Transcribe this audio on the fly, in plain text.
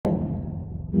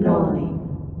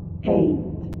9,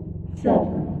 8,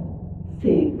 7,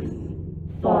 6,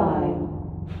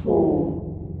 5,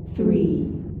 4, 3,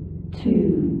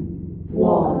 2,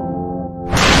 1.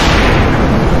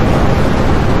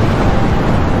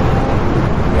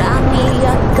 Got me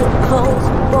up the coast,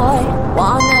 boy.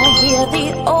 Wanna hear the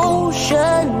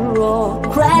ocean roar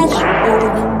crash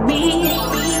over me.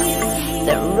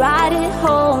 Then ride it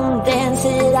home, dance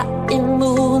it up in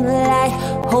moonlight.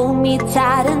 Hold me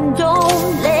tight and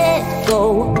don't let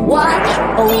go. Watch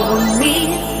over me.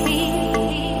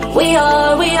 We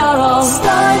are all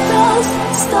stardust,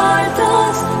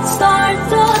 stardust,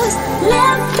 stardust.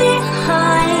 Left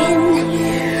behind,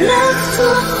 left to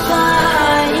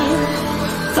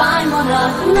find one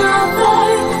another,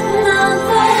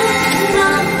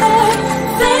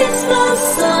 face the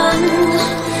sun,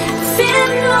 fear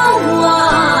no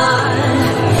one,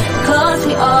 'cause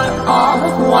we are all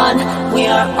one, we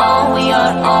are all one, we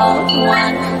are all,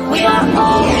 we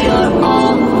are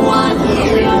all one,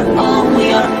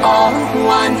 we are all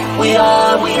one, we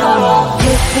are all.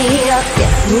 Lift me up,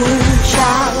 yeah,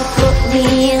 moonchild, put me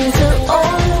into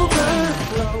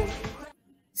overflow.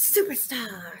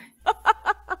 Superstar.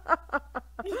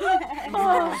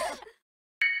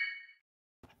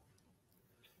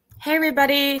 Hey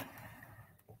everybody,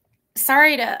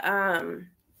 sorry to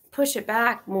push it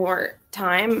back more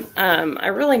time. I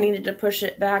really needed to push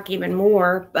it back even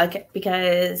more, but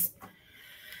because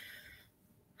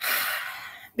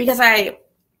I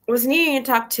was needing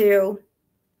to talk to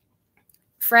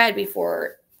Fred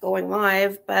before going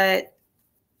live, but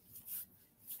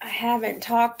I haven't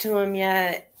talked to him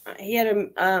yet. He had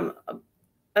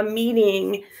a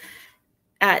meeting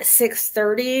at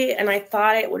 6:30, and I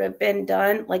thought it would have been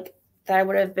done, like that I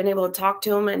would have been able to talk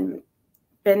to him and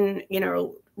been,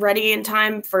 ready in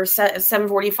time for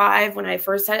 7:45 when I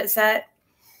first had it set.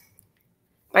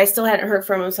 But I still hadn't heard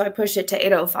from him, so I pushed it to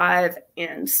 8:05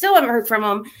 and still haven't heard from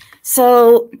him.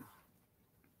 So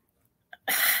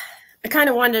I kind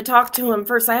of wanted to talk to him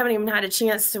first. I haven't even had a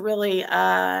chance to really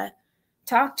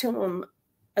talk to him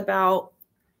about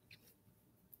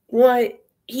what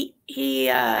he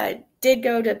did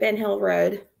go to Ben Hill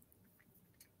Road.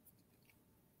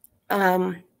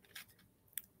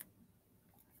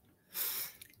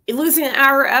 Losing an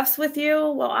hour F's with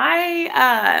you. Well,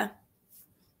 I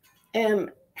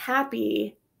am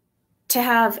happy to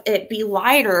have it be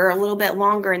lighter a little bit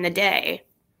longer in the day.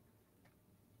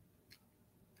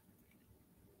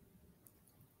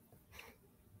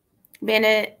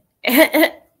 Bennett,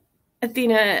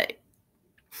 Athena,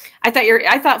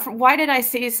 why did I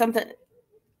say something?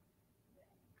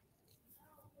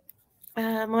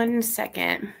 1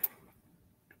 second.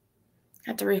 I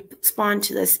have to respond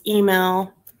to this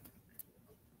email.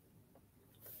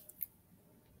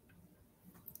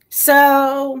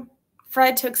 So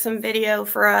Fred took some video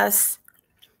for us,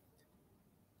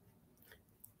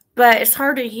 but it's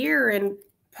hard to hear in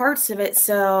parts of it,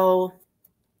 so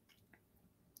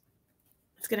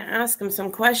I was going to ask him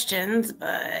some questions,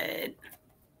 but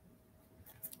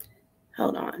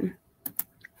hold on.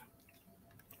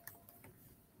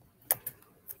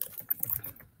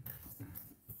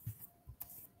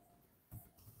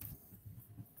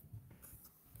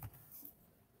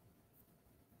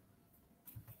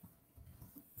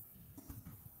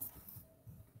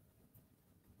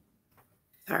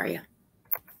 Sorry.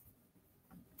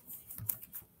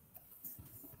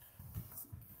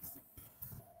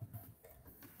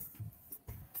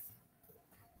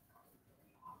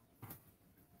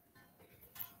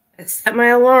 I set my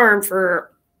alarm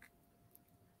for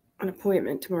an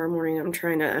appointment tomorrow morning. I'm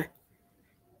trying to.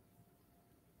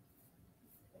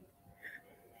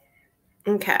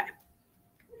 Okay.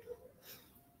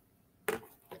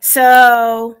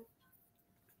 So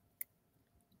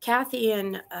Kathy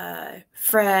and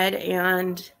Fred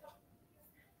and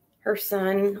her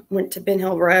son went to Ben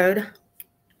Hill Road,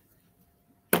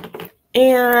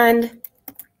 and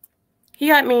he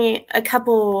got me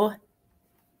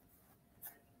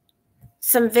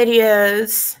some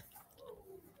videos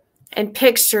and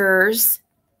pictures.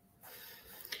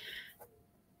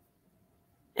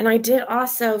 And I did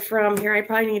also from here, I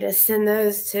probably need to send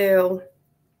those to,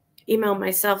 email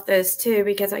myself those too,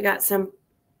 because I got some.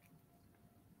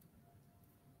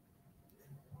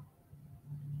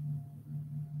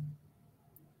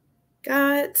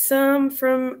 Got some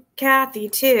from Kathy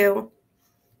too.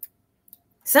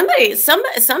 Something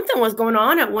was going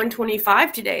on at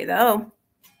 125 today, though.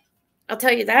 I'll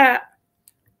tell you that.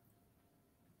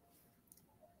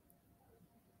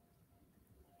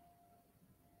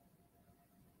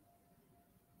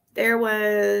 There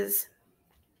was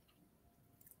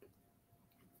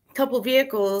couple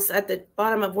vehicles at the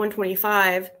bottom of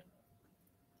 125,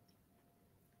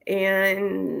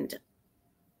 and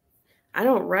I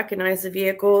don't recognize the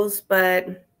vehicles,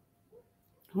 but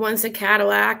one's a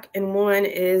Cadillac and one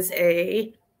is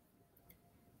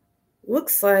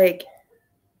looks like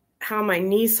how my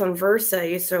Nissan Versa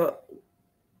used to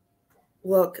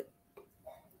look,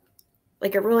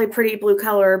 like a really pretty blue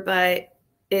color, but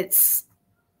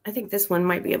I think this one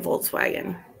might be a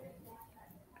Volkswagen.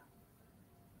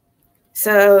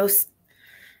 So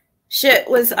shit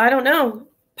was, I don't know,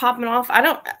 popping off. I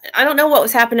don't know what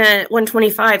was happening at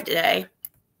 125 today.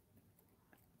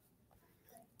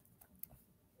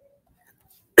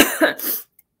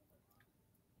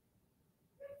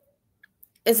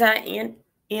 Is that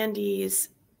Andy's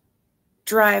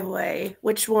driveway?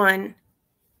 Which one?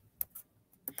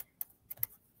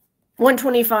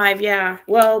 125, yeah.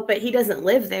 Well, but he doesn't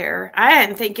live there. I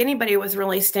didn't think anybody was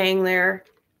really staying there.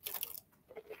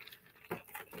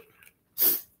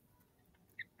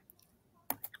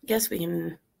 Guess we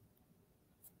can.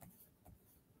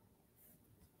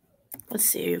 Let's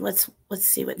see. Let's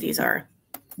see what these are.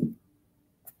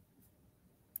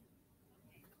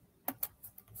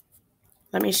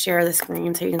 Let me share the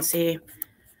screen so you can see.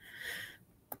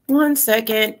 1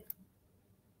 second.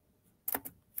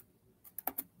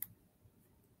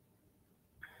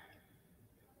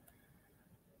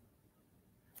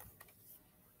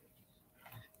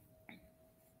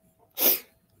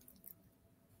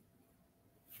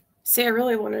 See, I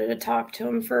really wanted to talk to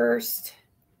him first.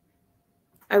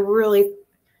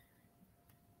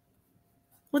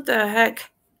 What the heck?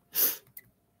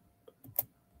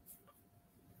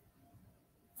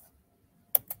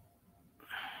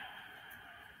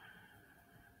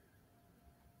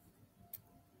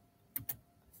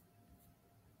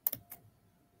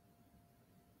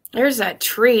 There's that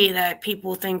tree that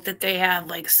people think that they have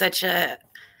like such a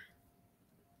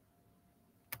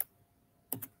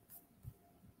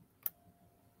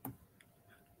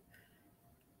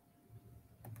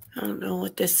I don't know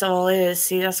what this all is.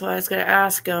 See, that's why I was going to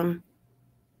ask him.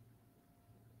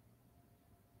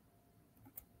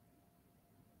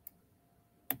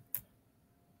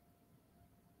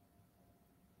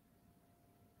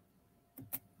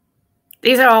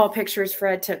 These are all pictures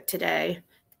Fred took today.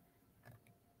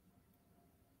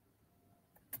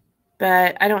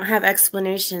 But I don't have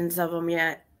explanations of them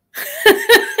yet.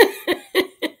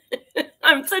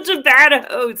 I'm such a bad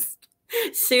host.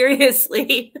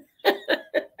 Seriously.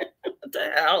 What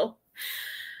the hell?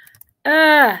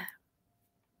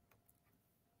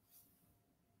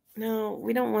 No,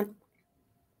 we don't want.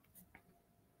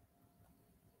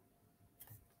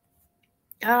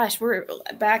 Gosh, we're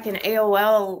back in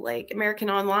AOL, like American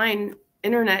Online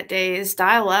Internet days,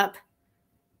 dial up.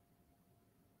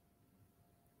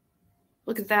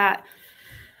 Look at that.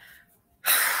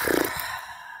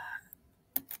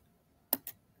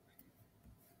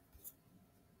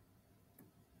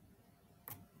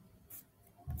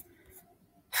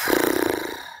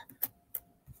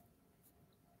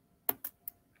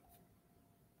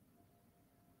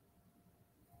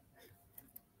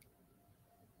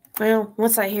 Well,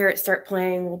 once I hear it start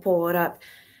playing, we'll pull it up.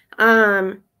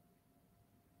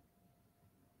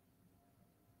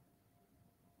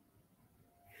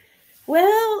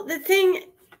 Well, the thing,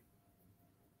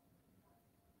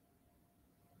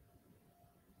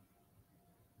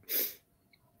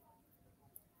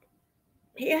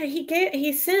 yeah,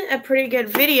 he sent a pretty good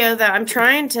video that I'm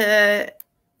trying to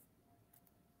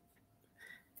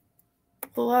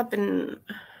pull up and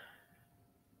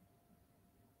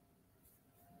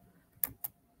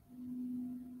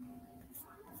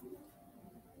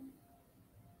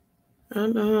I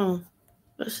don't know.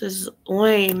 This is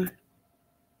lame.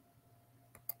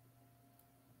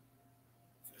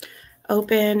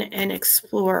 Open and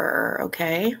Explorer.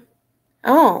 Okay.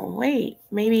 Oh, wait.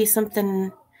 Maybe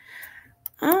something.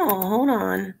 Oh, hold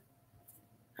on.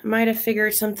 I might have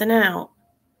figured something out.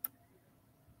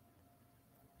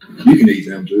 You can eat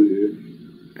them too,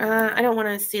 dude. I don't want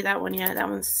to see that one yet.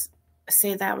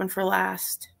 Save that one for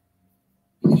last.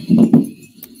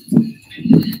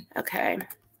 Okay.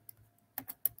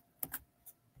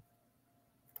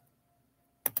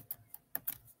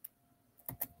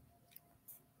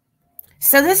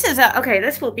 So this is okay.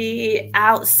 This will be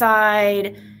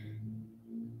outside.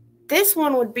 This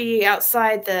one would be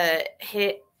outside the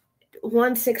hit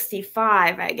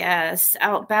 165, I guess,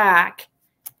 out back.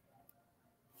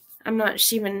 I'm not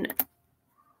even.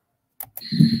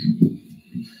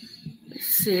 Let's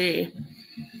see.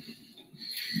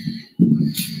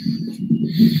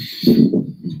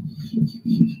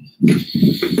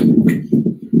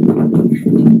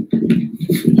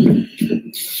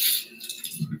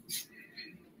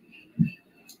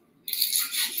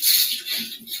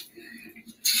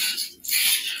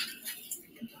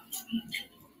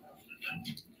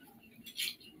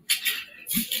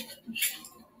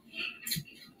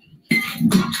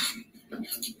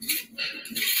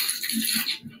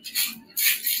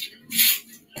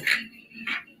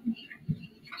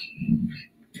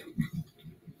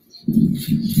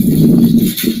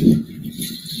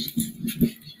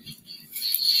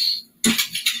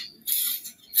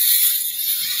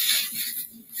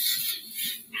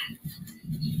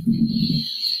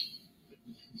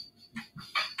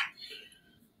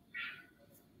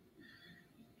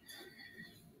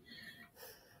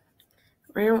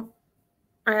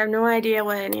 I have no idea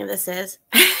what any of this is.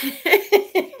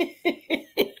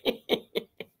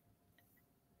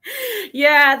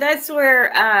 Yeah, that's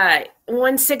where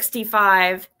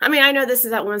 165. I mean, I know this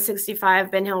is at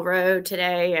 165 Ben Hill Road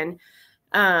today. And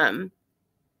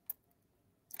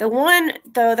the one,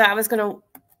 though, that I was going to,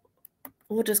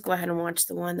 we'll just go ahead and watch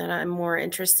the one that I'm more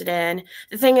interested in.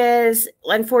 The thing is,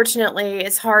 unfortunately,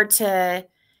 it's hard to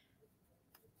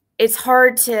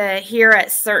hear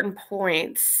at certain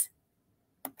points.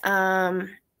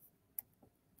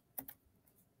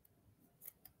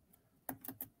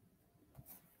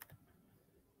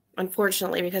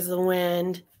 Unfortunately, because of the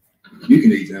wind. You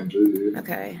can eat them too, dude.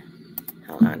 Okay,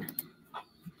 hold on.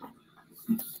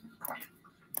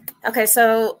 Okay,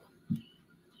 so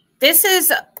this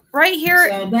is right here.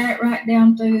 So that right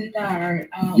down through there.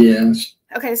 Yes.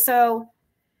 Okay, so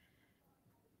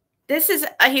this is,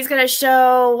 he's going to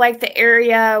show like the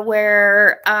area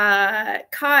where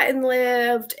Cotton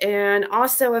lived, and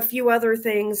also a few other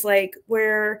things like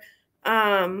where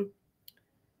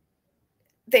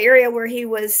the area where he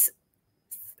was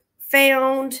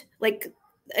found, like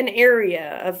an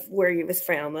area of where he was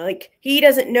found. Like, he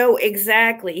doesn't know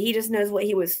exactly. He just knows what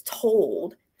he was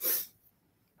told.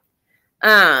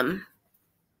 An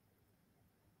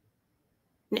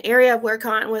area where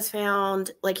Cotton was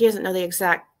found, like, he doesn't know the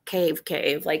exact cave,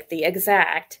 like the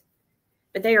exact,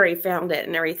 but they already found it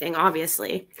and everything,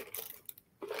 obviously.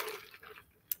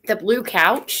 The blue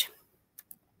couch.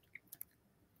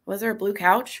 Was there a blue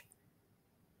couch?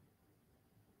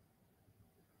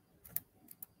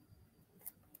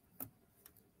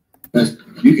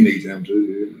 You can eat them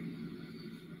too,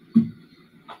 dude.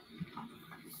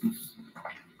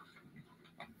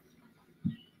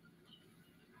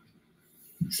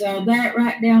 So that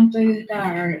right down through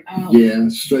there. Yeah,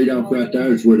 straight up right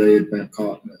there is where they had been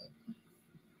caught.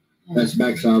 That's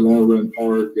backside Laurel Run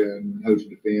Park and Host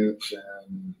Defense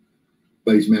and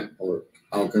Bays Mountain Park.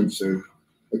 All comes to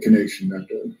a connection right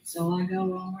there. So I go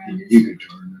all around this. You can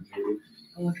turn right here.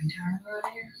 Oh, I can turn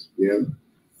right here. Yeah.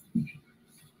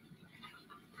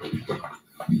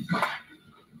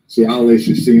 See, all this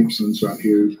is Simpsons right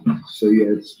here. So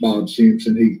yeah, it's Bob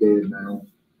Simpson. He's dead now.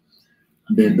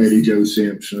 And then Betty Jo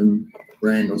Simpson,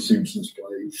 Randall Simpson's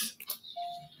place.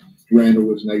 Randall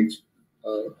was Nate's.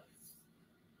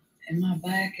 And my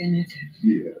back in it.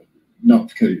 Yeah, not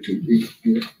to cut it too deep.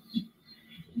 Yeah.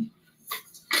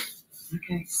 I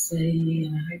can't see,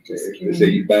 and I hate to scare Is that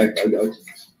your back? I got you.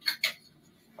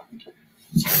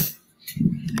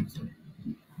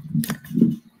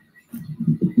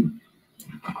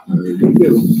 There you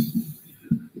go.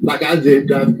 Like I did,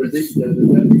 I've predicted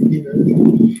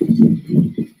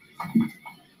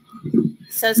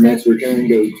So it's good. That's where Karen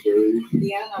goes through.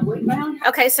 Yeah, I went down.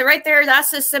 Okay, so right there,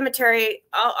 that's the cemetery.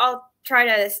 I'll try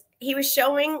to. He was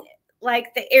showing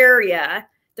like the area,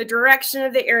 the direction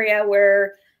of the area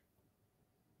where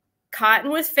Cotton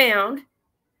was found.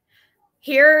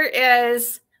 Here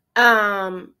is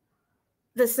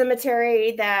the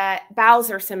cemetery that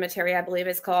Bowser Cemetery, I believe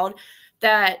it's called,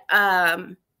 that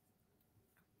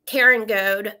Karen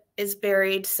Goad is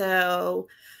buried. So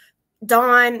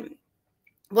Dawn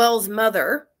Wells'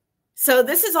 mother. So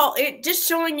this is all it just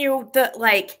showing you the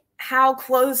like how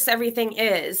close everything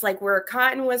is, like where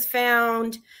Cotton was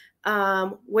found,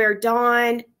 where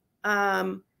Dawn,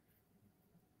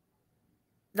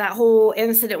 that whole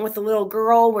incident with the little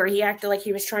girl where he acted like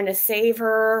he was trying to save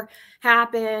her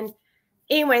happened.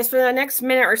 Anyways, for the next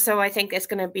minute or so, I think it's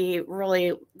going to be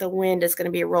really, the wind is going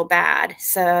to be real bad.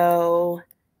 So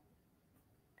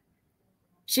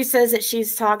she says that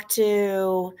she's talked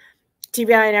to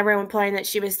TBI and everyone, implying that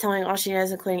she was telling all she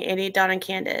knows, including Andy, Dawn, and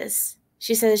Candace.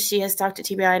 She says she has talked to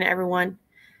TBI and everyone,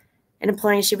 and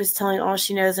implying she was telling all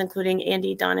she knows, including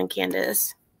Andy, Dawn, and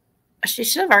Candace. She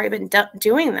should have already been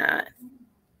doing that.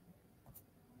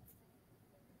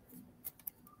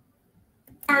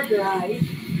 Right.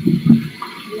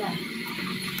 Yeah.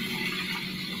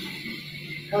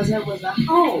 Because there was a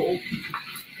hole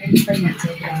in the fence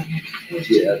of that.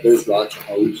 Yeah, there's lots of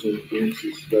holes and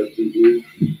fences stuff to do.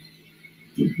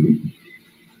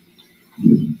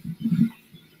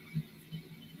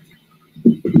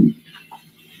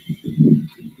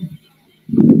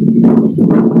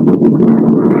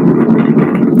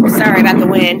 Sorry about the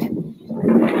wind.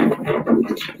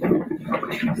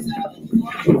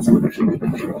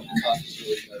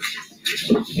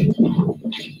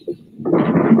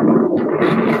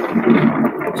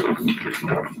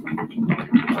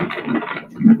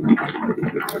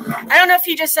 I don't know if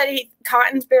you just said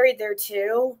Cotton's buried there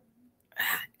too.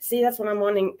 See, that's what I'm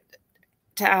wanting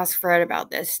to ask Fred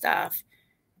about this stuff.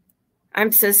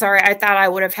 I'm so sorry. I thought I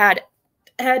would have had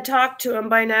had talked to him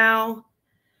by now.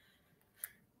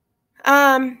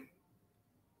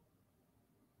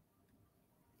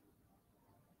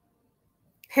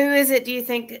 Who is it, do you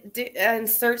think,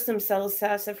 inserts themselves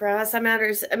sassafras? It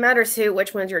matters who,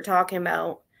 which ones you're talking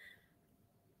about.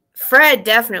 Fred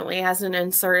definitely hasn't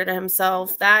inserted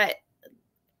himself. That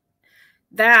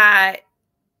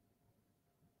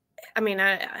I mean,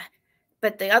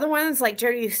 but the other ones like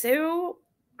Jody Sue,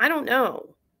 I don't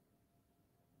know.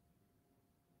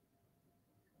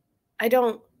 I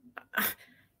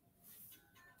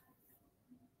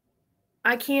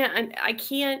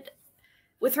can't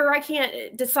with her. I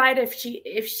can't decide if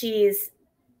she's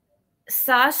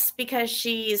sus because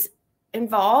she's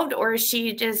involved, or is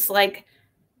she just like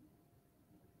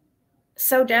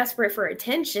so desperate for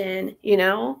attention, you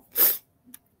know?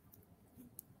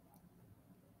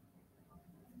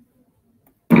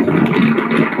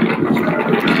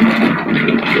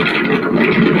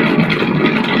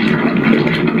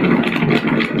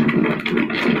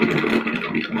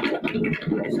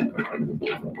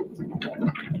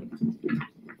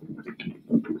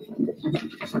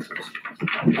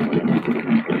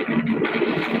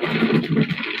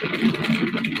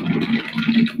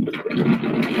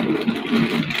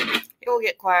 It'll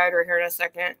get quieter here in a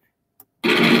second.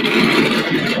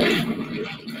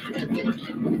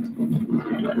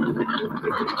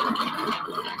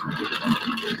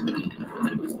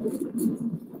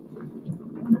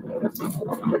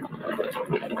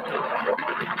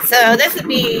 So this would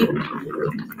be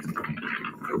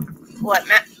what,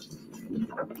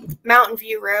 Mountain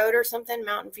View Road or something?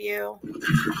 Mountain View.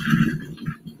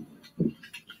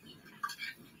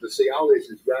 But see, all this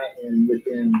is right in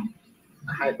within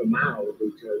a half a mile of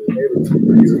each other.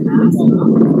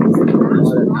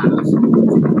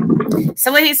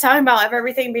 So what he's talking about of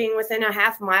everything being within a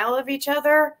half mile of each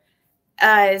other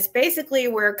is basically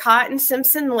where Cotton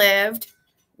Simpson lived,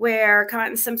 where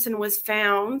Cotton Simpson was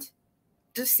found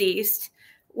deceased,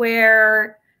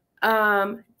 where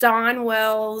Don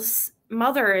Wells'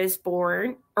 mother is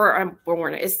born, or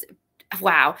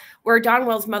where Don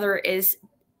Wells' mother is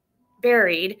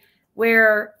buried,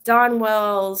 where Don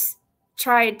Wells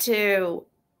tried to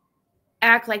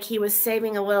act like he was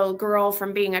saving a little girl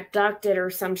from being abducted or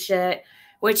some shit,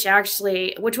 which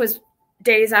was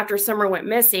days after Summer went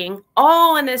missing,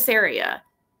 all in this area.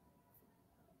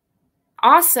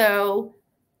 Also,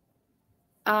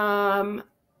 the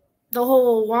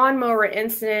whole lawnmower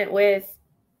incident with,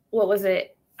 what was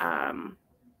it?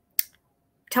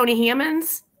 Tony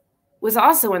Hammonds was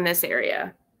also in this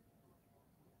area,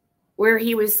 where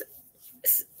he was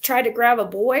tried to grab a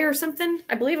boy or something.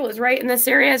 I believe it was right in this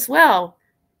area as well.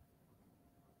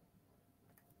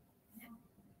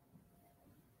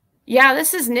 Yeah,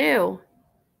 this is new.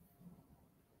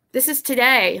 This is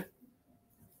today.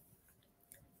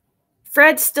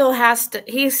 Fred still has to,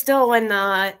 he's still in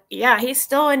the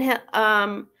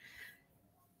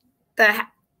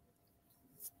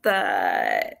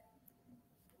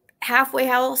halfway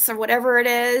house or whatever it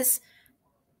is.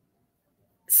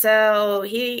 So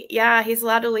he's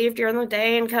allowed to leave during the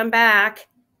day and come back.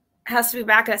 Has to be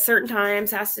back at certain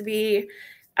times, has to be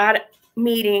at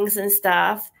meetings and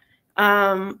stuff.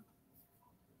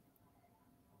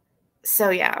 So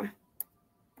yeah.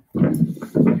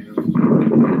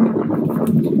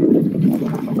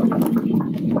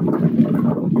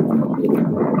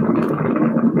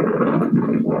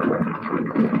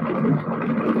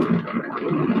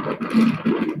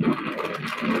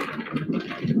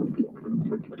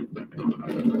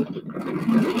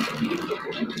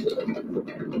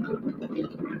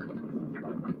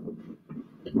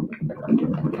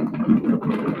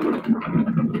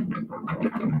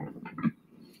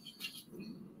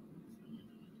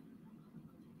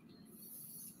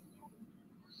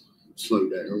 Slow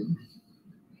down.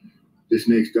 This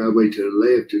next driveway to the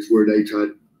left is where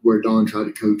Don tried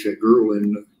to coach that girl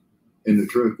in the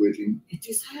truck with him. It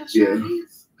just has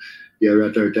Yeah,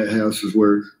 right there at that house is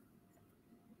where.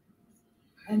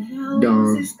 And how old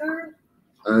Don. is this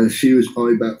girl? She was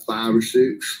probably about 5 or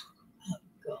 6. Oh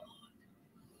God.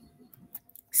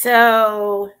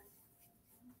 So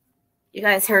you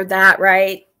guys heard that,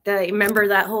 right? Remember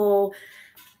that whole,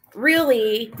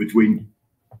 really Between.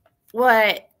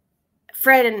 what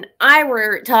Fred and I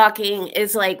were talking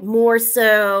is like more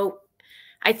so,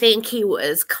 I think he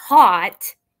was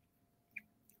caught,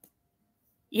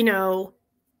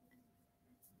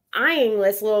 eyeing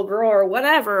this little girl or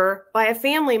whatever by a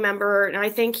family member, and I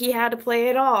think he had to play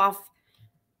it off.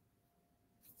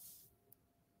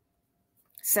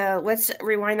 So let's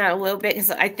rewind that a little bit,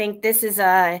 because I think this is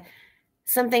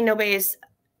something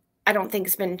I don't think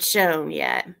has been shown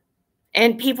yet.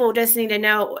 And people just need to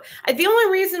know. The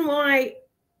only reason why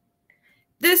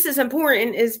this is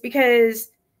important is because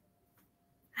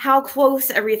how close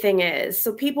everything is.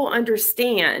 So people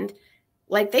understand.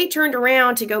 Like, they turned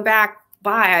around to go back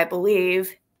by, I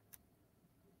believe.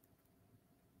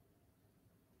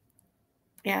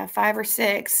 Yeah, 5 or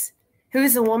 6.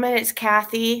 Who's the woman? It's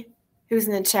Kathy. Who's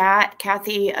in the chat?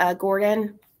 Kathy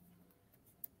Gordon.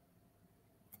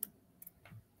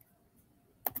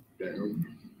 Down.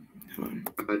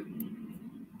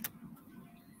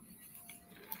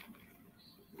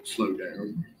 Slow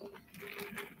down.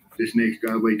 This next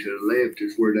driveway to the left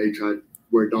is where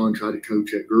Don tried to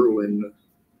coach that girl in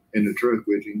the truck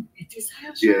with him. At this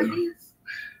house Yeah. right here?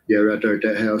 Yeah, right there at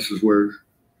that house is where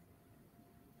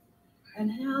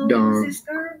And how old Dawn. was this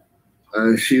girl?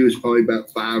 she was probably about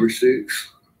 5 or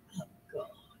 6. Oh, God.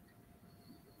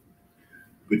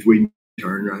 But we can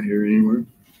turn right here anywhere.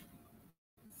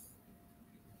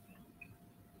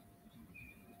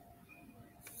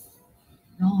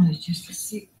 Dawn is just a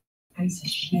sick piece of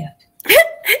shit.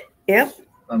 Yep.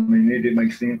 I mean, it didn't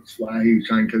make sense why he was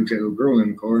trying to coach that little girl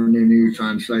in the car, and then he was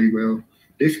trying to say, well,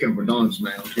 this come from Don's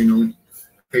mouth, you know.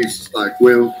 He's like,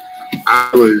 well, I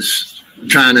was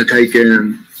trying to take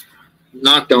in,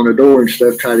 knocked on the door and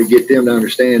stuff, try to get them to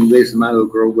understand, listen, my little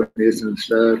girl with this and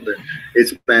stuff, and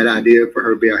it's a bad idea for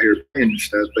her to be out here playing and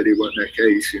stuff, but it wasn't that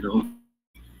case, you know.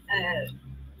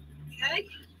 Okay.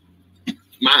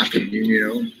 My opinion, you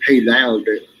know, he allowed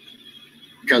it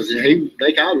because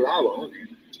they called a law on him.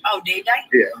 Oh, did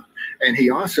they? Yeah. And he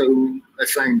also, the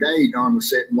same day, Don was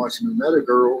sitting watching another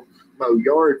girl mow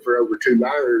yard for over 2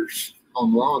 hours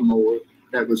on the lawnmower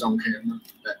that was on camera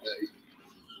that day.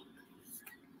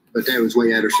 But that was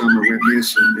way out of summer, went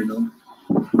missing, you know.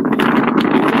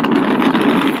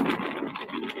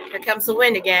 Here comes the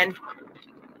wind again.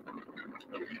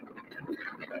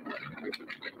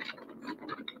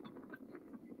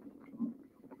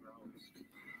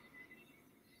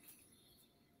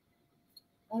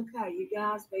 Okay, you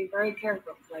guys be very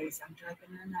careful, please. I'm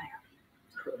taking a nap.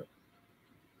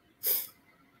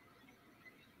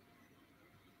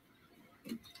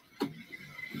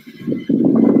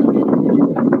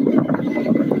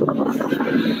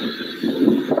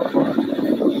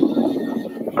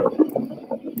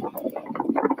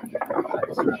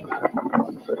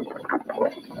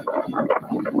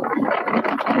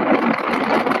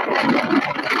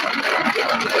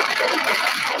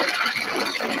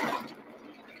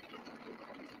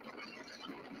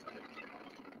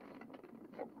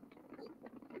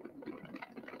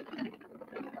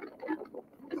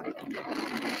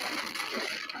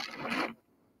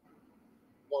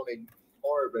 Wanted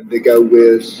Marvin to go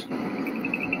with,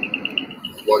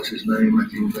 what's his name? I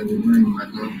can't think of his name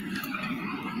right now.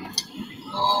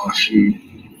 Oh,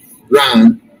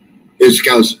 Ryan. It's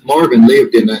because Marvin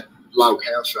lived in that log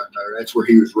house right there. That's where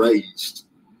he was raised.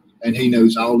 And he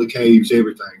knows all the caves,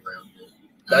 everything around here.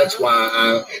 That's why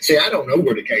I don't know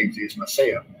where the caves is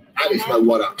myself. I just know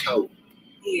what I'm told.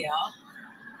 Yeah.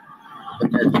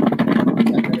 But that's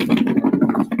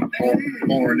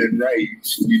born and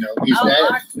raised, you know.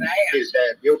 His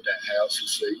dad built that house, you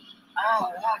see.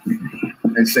 Oh, like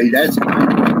that. And see, that's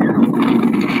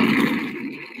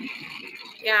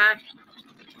Yeah.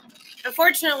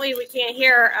 Unfortunately, we can't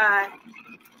hear.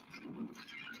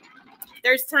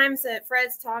 There's times that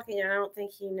Fred's talking, and I don't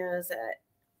think he knows that.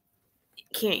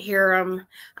 Can't hear him.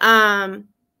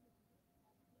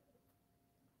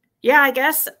 Yeah, I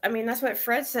guess. I mean, that's what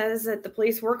Fred says, that the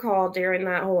police were called during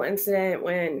that whole incident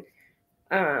when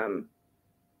Don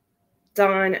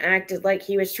acted like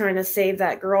he was trying to save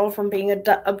that girl from being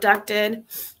abducted.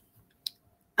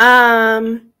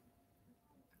 Now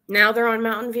they're on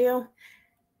Mountain View.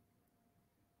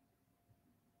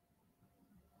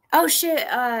 Oh shit,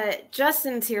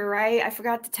 Justin's here, right? I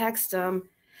forgot to text him.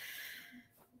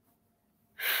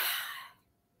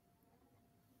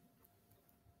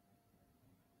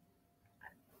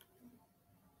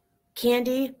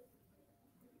 Candy,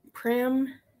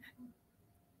 Prim.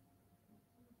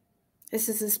 This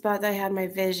is the spot that I had my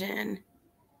vision.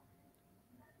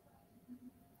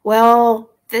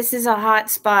 Well, this is a hot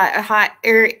spot,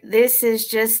 this is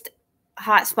just a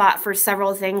hot spot for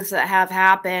several things that have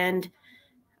happened.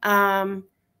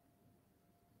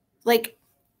 Like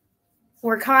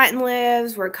where Cotton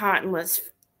lives, where Cotton was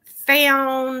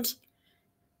found,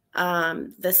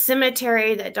 the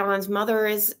cemetery that Don's mother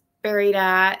is buried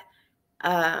at,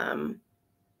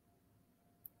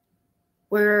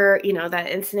 where, you know, that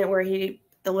incident where the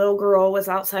little girl was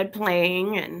outside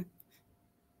playing, and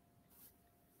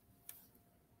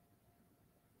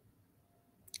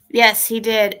yes, he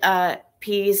did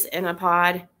peas in a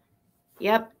pod.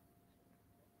 Yep.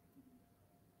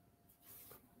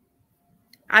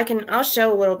 I'll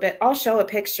show a little bit. I'll show a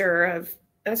picture of,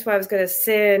 that's what I was going to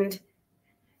send.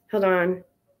 Hold on.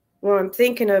 Well, I'm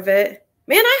thinking of it.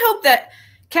 Man, I hope that,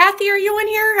 Kathy, are you in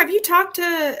here? Have you talked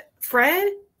to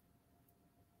Fred?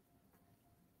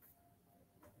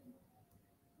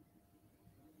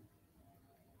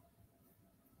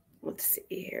 Let's see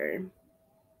here.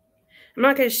 I'm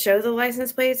not going to show the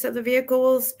license plates of the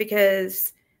vehicles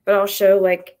but I'll show,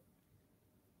 like,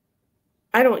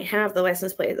 I don't have the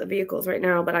license plate of the vehicles right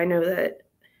now, but I know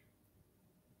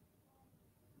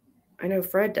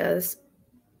Fred does.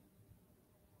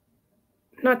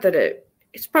 Not that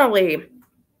it's probably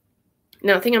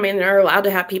nothing. I mean, they're allowed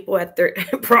to have people at their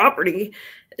property.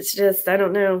 It's just, I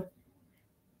don't know.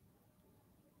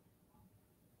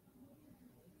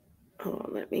 Oh,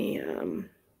 let me,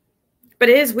 but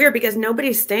it is weird because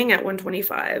nobody's staying at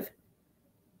 125.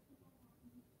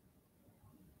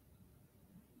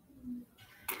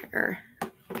 Here,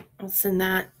 I'll send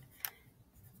that.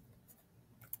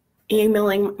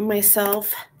 Emailing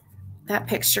myself that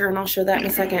picture, and I'll show that in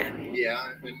a second.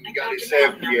 Yeah, and you got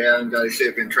himself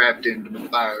entrapped into the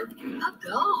fire. Oh,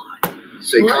 God.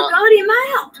 See, What got him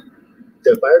out?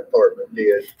 the fire department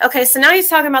did. Okay, so now he's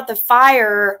talking about the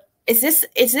fire. Is this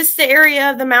the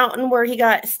area of the mountain where he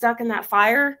got stuck in that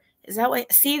fire? Is that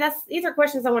what? See, these are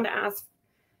questions I wanted to ask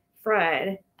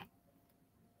Fred.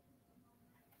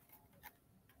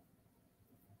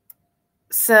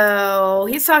 So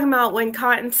he's talking about when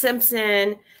Cotton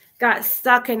Simpson got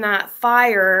stuck in that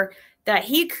fire that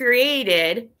he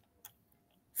created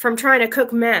from trying to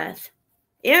cook meth.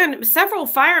 And several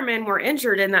firemen were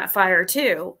injured in that fire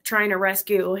too, trying to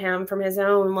rescue him from his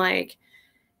own, like,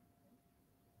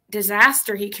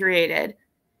 disaster he created.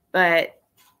 But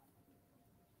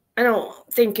I don't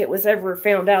think it was ever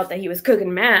found out that he was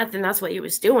cooking meth and that's what he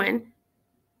was doing.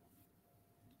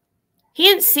 He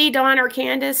didn't see Dawn or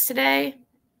Candace today.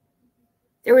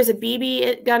 There was a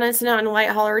BB gun incident on White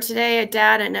Holler today, a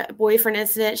dad and a boyfriend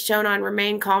incident shown on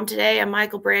Remain Calm today, and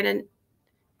Michael Brandon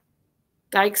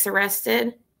Dykes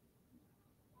arrested.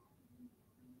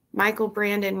 Michael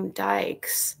Brandon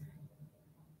Dykes.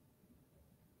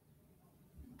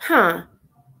 Huh.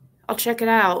 I'll check it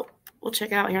out. We'll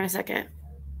check it out here in a second.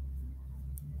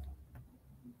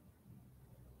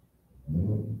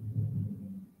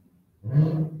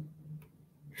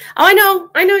 Oh,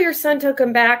 I know your son took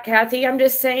him back, Kathy. I'm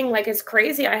just saying, like, it's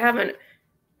crazy. I haven't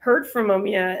heard from him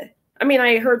yet. I mean,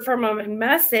 I heard from him in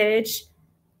message.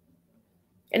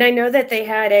 And I know that they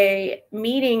had a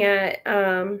meeting at,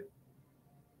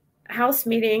 house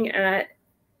meeting at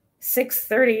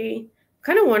 6:30.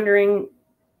 Kind of wondering,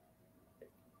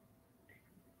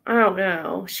 I don't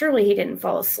know. Surely he didn't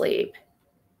fall asleep.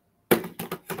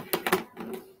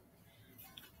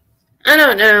 I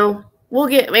don't know.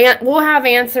 We'll have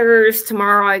answers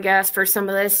tomorrow, I guess, for some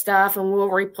of this stuff, and we'll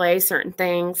replay certain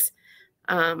things.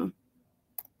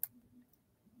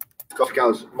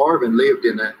 Because Marvin lived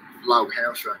in that log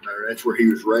house right there. That's where he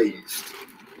was raised,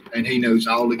 and he knows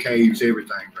all the caves,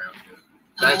 everything around here.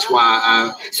 That's why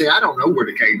I don't know where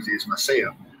the caves is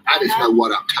myself. I just know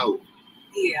what I'm told.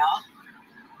 Yeah.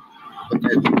 But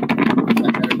that's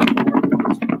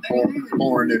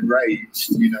born and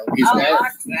raised, you know. His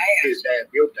dad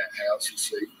built that house, you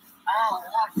see. Oh,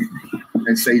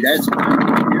 And see, that's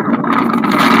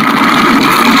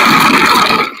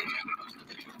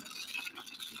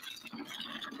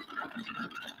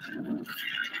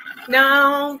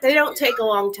No, they don't take a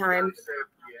long time.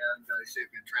 Yeah, and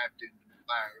they've been trapped in the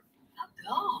fire.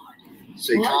 God.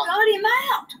 See, What got him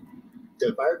out?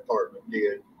 the fire department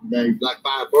did. They like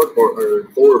 4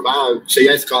 or 5. See,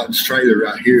 that's Cotton's trailer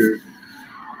right here.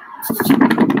 That's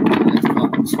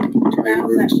Cotton's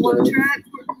trailer and That one stuff. track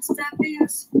where the stuff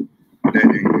is? That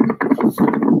ain't it.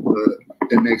 But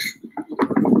the next,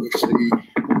 let's see,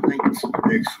 I think it's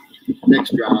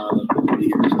next drive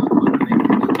here or something.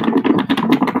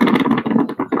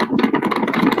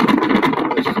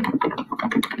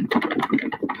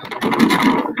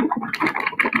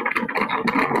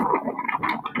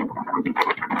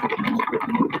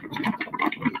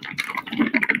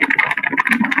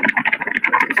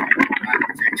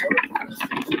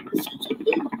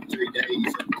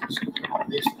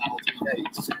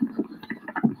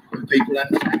 People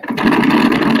outside.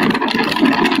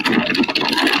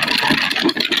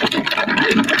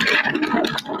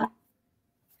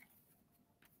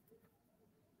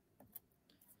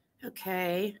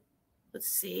 Okay, let's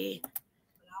see. But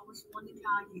I always wanted to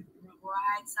call you where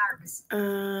I had service.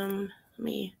 Let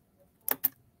me.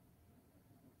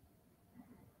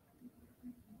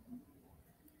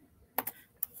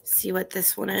 See what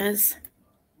this one is.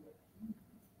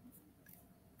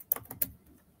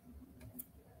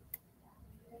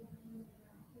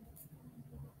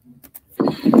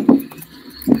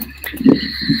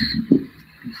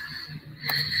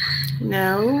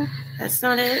 No, that's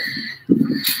not it.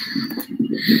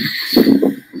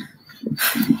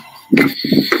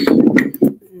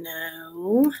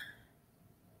 No.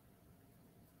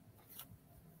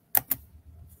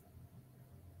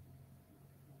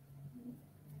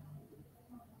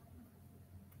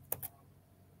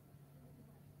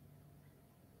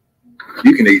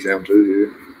 You can eat them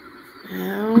too.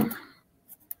 No.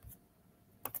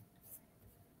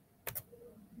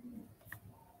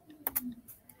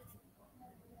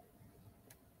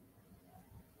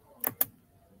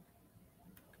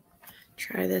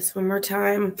 Try this one more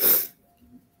time.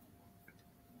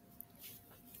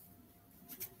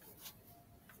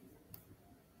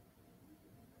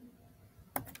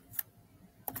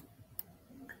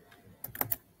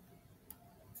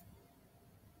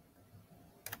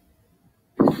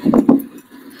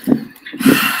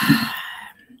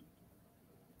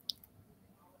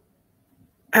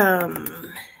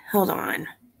 Hold on.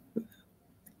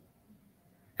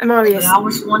 I'm obvious. But I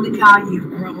was one to call you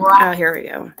right. Oh, here we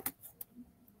go.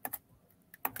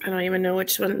 I don't even know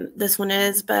which one this one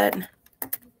is, but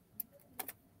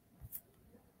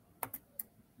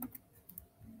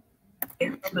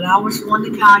But I was one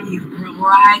to call you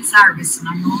right service, and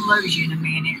I'm gonna lose you in a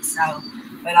minute. So,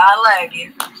 but I love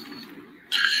you.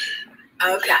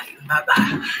 Okay, bye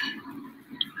bye.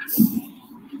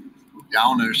 I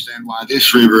don't understand why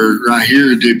this river right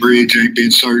here, the bridge ain't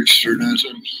been searched or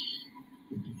nothing.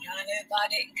 I knew if I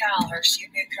didn't call her,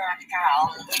 she'd be trying to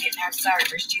call. We didn't have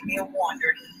service. She'd be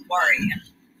wondering, worrying.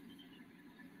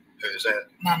 Who is that?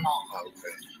 My mom.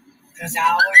 Okay. Because I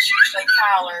always usually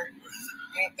call her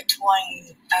in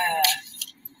between.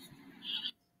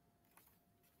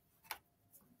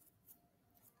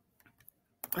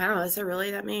 wow, is there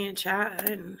really that many in chat? I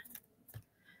didn't.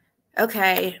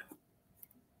 Okay.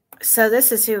 So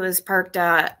this is who was parked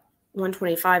at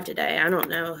 125 today. I don't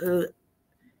know who.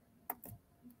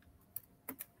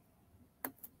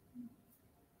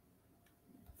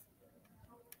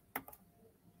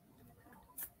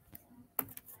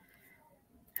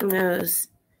 Who knows?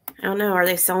 I don't know. Are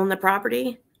they selling the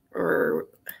property or?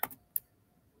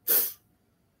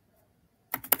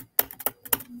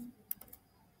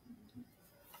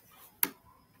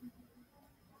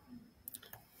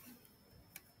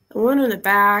 The one in the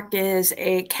back is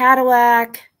a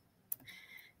Cadillac,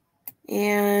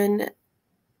 and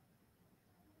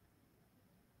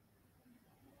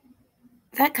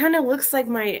that kind of looks like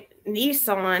my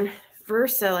Nissan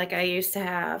Versa like I used to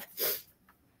have.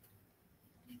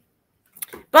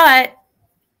 But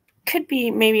could be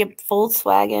maybe a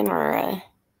Volkswagen or a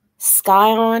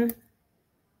Scion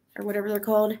or whatever they're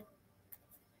called.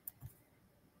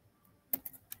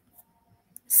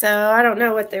 So I don't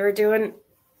know what they were doing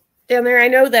down there. I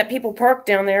know that people park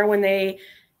down there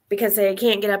because they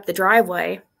can't get up the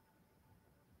driveway.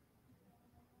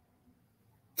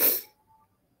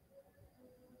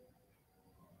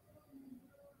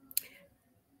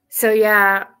 So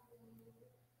yeah,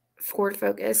 Ford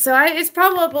Focus. So it's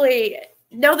probably,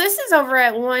 no, this is over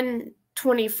at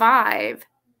 125.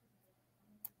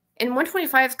 And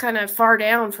 125 is kind of far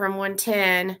down from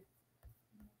 110.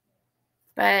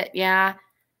 But yeah,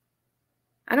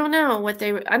 I don't know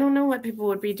what people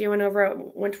would be doing over at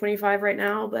 125 right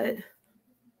now, but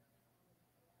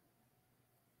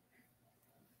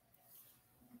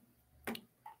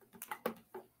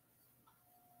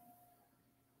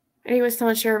he was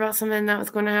telling Cher about something that was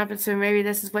going to happen, so maybe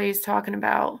this is what he's talking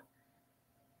about.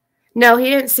 No, he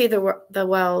didn't see the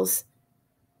wells.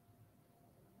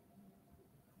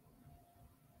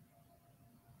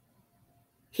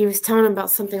 He was telling him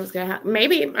about something was going to happen.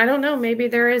 Maybe, I don't know, maybe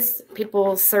there is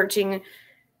people searching,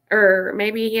 or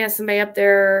maybe he has somebody up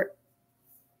there.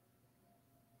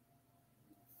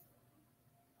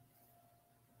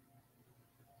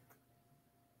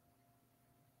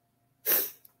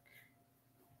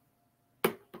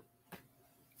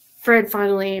 Fred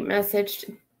finally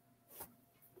messaged.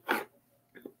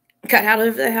 Got out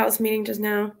of the house meeting just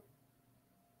now.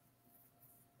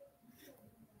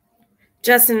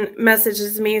 Justin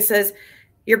messages me, says,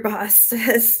 your boss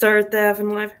says start the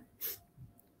effing live.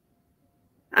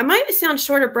 I might sound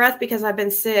short of breath because I've been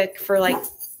sick for like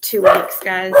 2 weeks,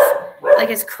 guys.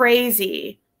 Like, it's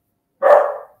crazy.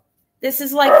 This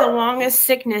is like the longest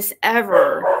sickness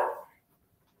ever.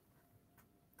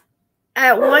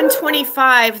 At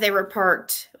 125, they were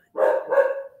parked.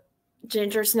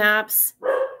 Ginger snaps.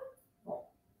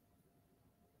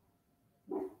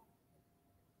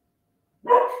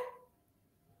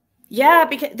 Yeah,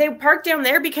 because they parked down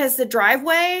there because the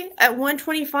driveway at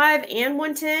 125 and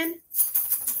 110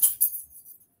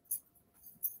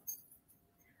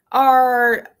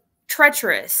 are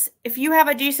treacherous. If you have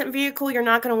a decent vehicle, you're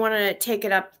not going to want to take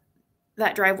it up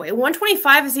that driveway.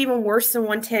 125 is even worse than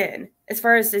 110 as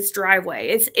far as its driveway.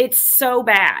 It's so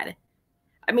bad.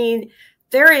 I mean,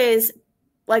 there is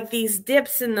like these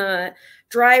dips in the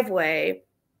driveway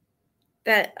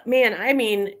that, man, I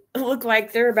mean, look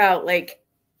like they're about like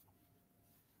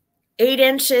 8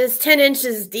 inches, 10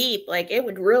 inches deep. Like it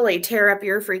would really tear up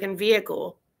your freaking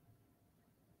vehicle.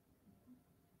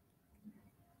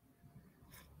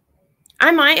 I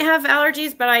might have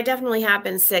allergies, but I definitely have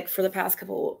been sick for the past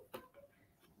couple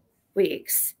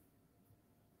weeks.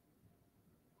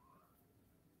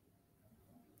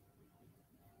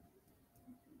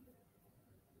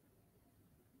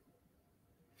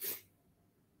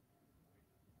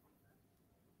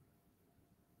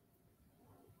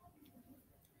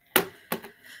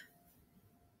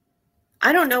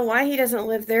 I don't know why he doesn't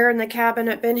live there in the cabin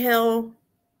at Ben Hill.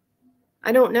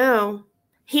 I don't know.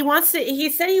 He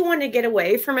said he wanted to get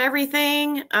away from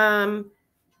everything. And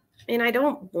I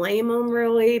don't blame him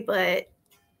really, but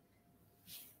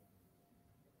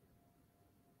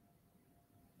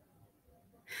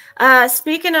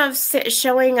speaking of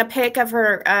showing a pic of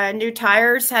her new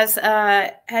tires, has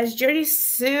Jody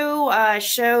Sue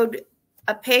showed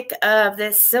a pic of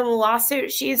this civil lawsuit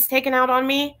she's taken out on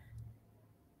me?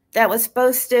 That was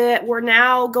we're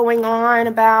now going on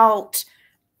about,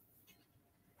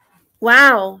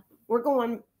 wow, we're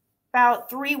going about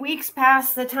 3 weeks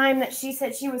past the time that she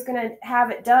said she was going to have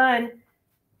it done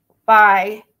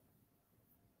by.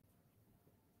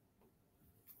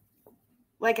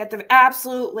 Like at the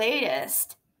absolute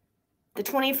latest. The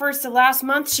 21st of last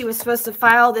month, she was supposed to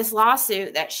file this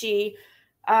lawsuit that she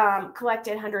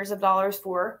collected hundreds of dollars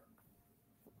for.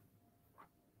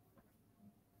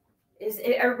 Is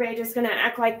everybody just going to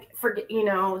act like,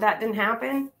 that didn't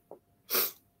happen?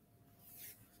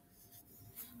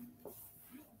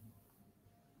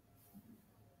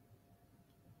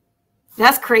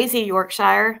 That's crazy,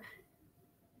 Yorkshire.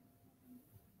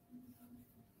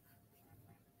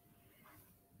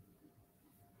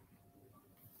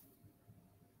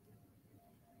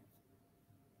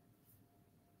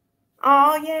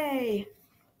 Oh, yay.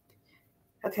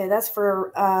 Okay, that's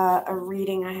for a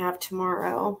reading I have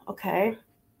tomorrow. Okay.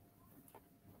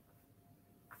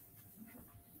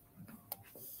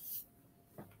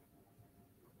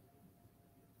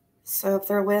 So if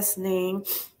they're listening,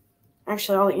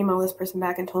 actually, I'll email this person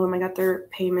back and tell them I got their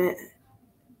payment.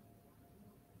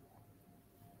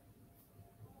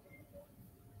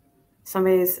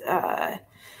 Somebody's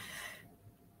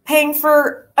paying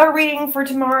for a reading for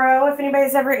tomorrow. If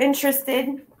anybody's ever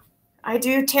interested, I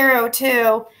do tarot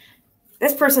too.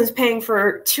 This person's paying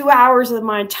for 2 hours of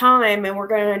my time, and we're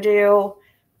going to do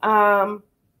a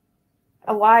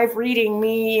live reading,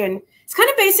 me, and it's kind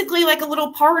of basically like a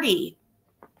little party,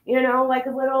 like a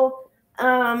little,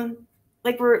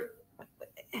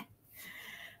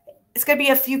 it's going to be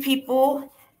a few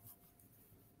people,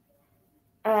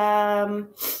 and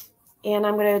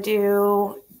I'm going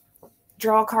to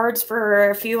draw cards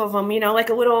for a few of them, like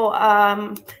a little,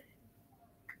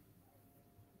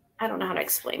 I don't know how to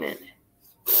explain it.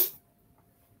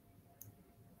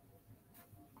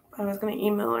 I was going to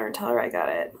email her and tell her I got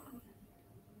it.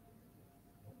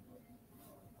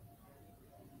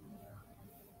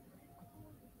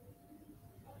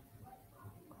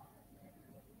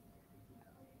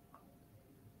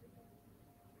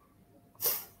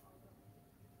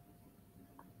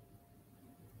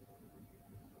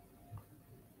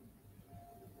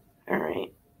 All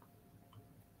right.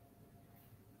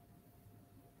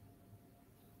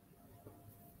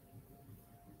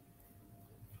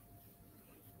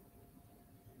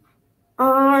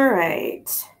 All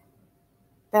right.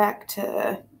 Back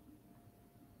to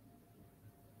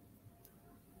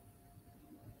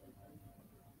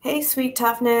hey, sweet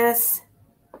toughness.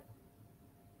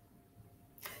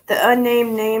 The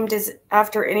unnamed named is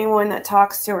after anyone that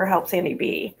talks to or helps Andy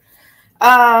B.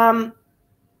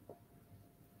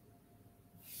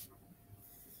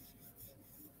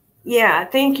 Yeah,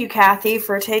 thank you, Kathy,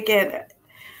 for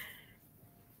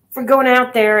going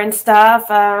out there and stuff.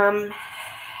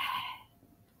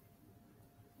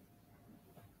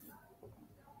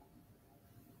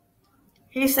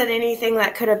 He said anything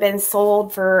that could have been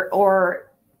sold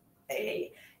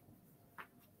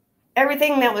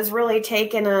everything that was really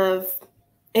taken of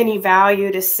any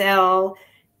value to sell,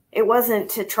 it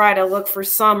wasn't to try to look for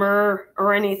summer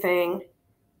or anything.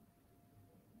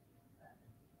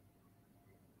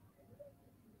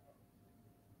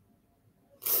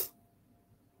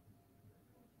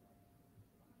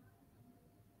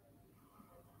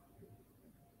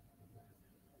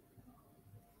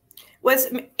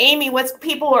 Amy,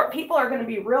 people are going to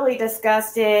be really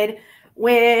disgusted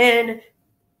when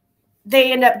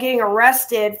they end up getting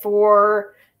arrested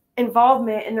for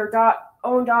involvement in their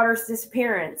own daughter's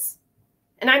disappearance.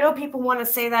 And I know people want to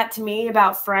say that to me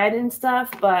about Fred and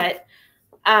stuff, but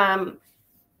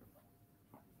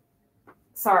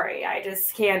sorry, I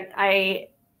just can't. I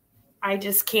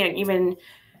just can't even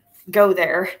go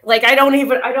there. Like, I don't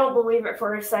believe it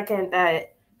for a second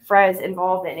that Fred's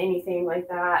involved in anything like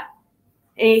that.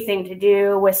 Anything to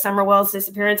do with Summerwell's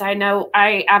disappearance.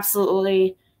 I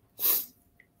absolutely,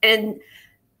 and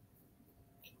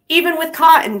even with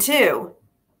Cotton too.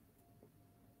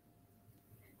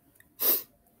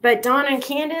 But Dawn and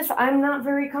Candace, I'm not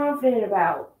very confident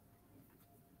about.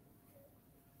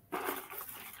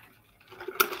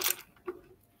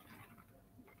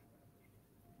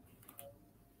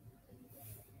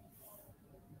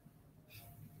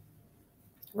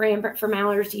 Rampant from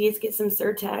allergies, get some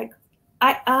Zyrtec.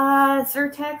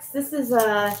 Zyrtex, this is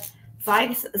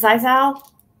Zizal.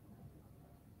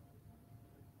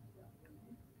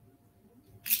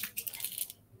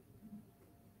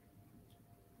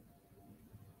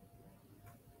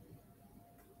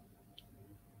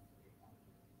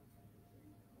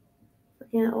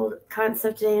 Looking at old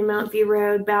concept today in Mount View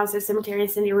Road, Bowser Cemetery,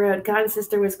 and Cindy Road. Cotton's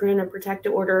sister was granted a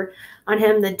protective order on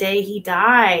him the day he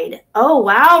died. Oh,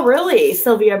 wow, really,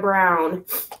 Sylvia Brown?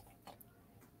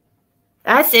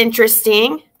 That's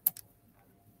interesting.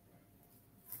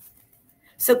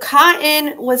 So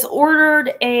Cotton was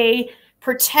ordered a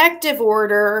protective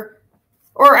order,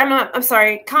 or I'm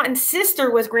sorry, Cotton's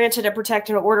sister was granted a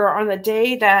protective order on the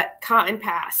day that Cotton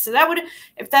passed. So that would,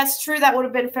 if that's true, that would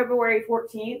have been February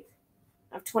 14th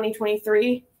of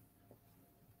 2023.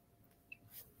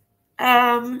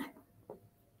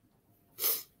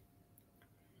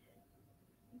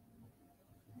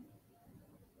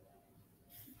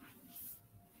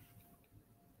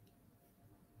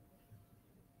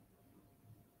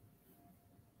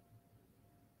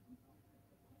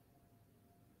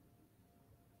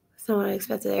 Someone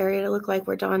expected the area to look like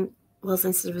where Dawn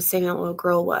Wilson said was saying that little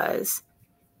girl was.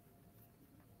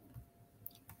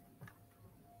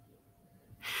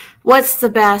 What's the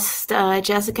best,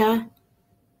 Jessica?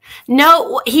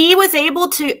 No, he was able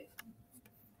to.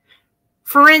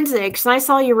 Forensics. And I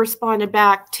saw you responded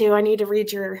back too. I need to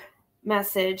read your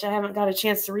message. I haven't got a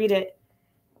chance to read it.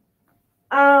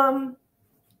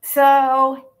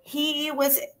 So he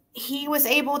was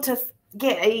able to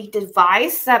get a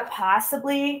device that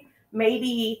possibly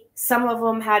maybe some of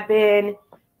them had been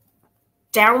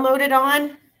downloaded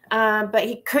on, but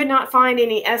he could not find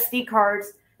any SD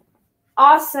cards.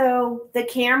 Also, the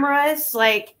cameras,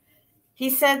 like he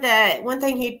said that one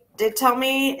thing he did tell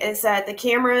me is that the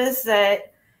cameras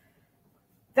that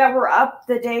were up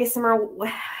the day Summer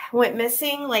went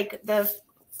missing, like the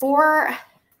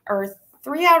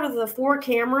 3 out of the 4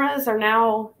 cameras are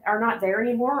not there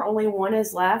anymore. Only one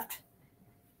is left.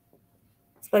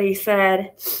 That's what he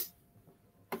said.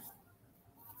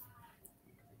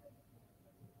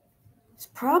 It's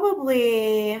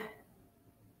probably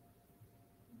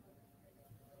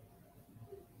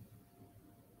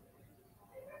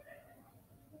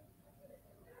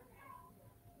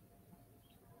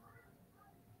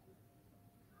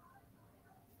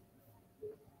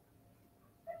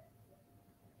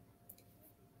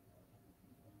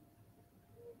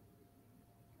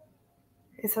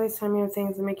it's always timing of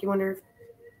things that make you wonder if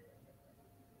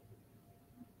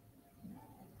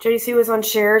JC was on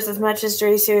Cher's as much as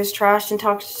JC was trashed and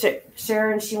talked to Cher,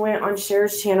 and she went on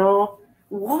Cher's channel.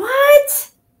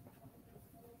 What?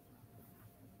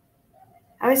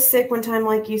 I was sick one time,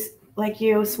 like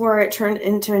you swore it turned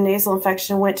into a nasal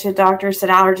infection. Went to a doctor, said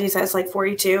allergies. I was like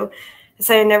 42. I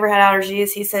said I never had allergies.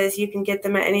 He says you can get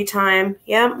them at any time.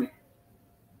 Yep.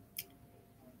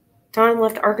 Dawn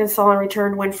left Arkansas and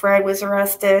returned when Fred was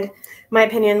arrested. In my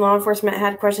opinion, law enforcement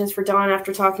had questions for Dawn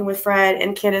after talking with Fred,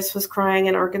 and Candace was crying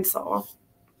in Arkansas.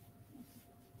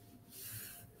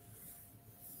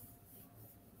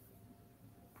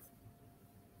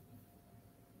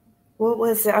 What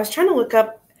was it? I was trying to look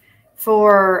up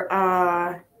for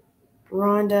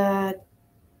Rhonda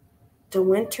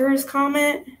DeWinter's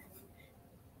comment.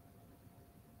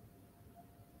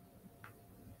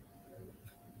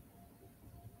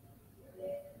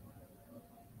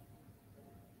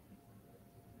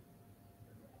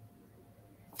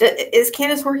 Is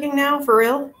Candace working now, for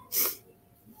real?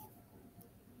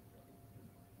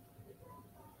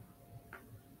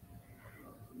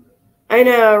 I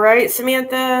know, right,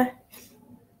 Samantha?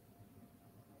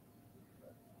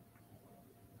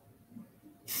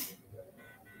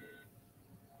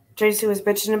 Tracy was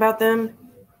bitching about them.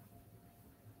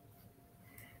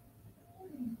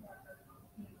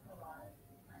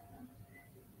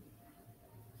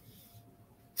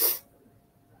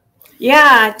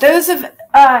 Yeah, those of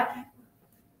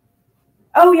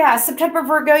oh yeah, September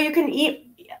Virgo, you can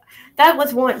that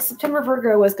was one. September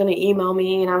Virgo was going to email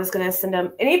me, and I was going to send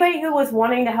them anybody who was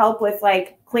wanting to help with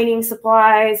like cleaning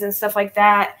supplies and stuff like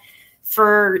that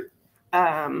for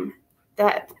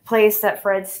that place that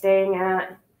Fred's staying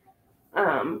at.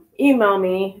 Email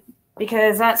me,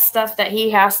 because that's stuff that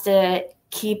he has to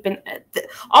keep, and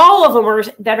all of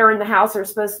them that are in the house are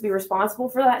supposed to be responsible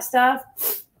for that stuff.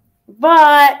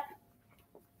 But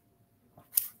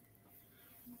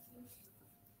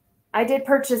I did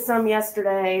purchase some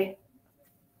yesterday,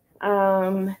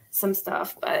 some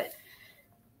stuff, but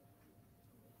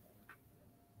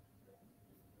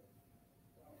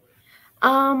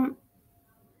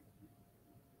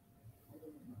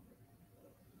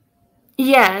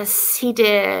yes, he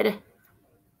did.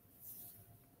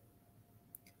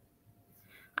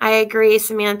 I agree,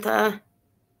 Samantha.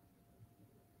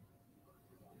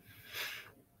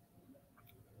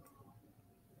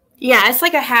 Yeah, it's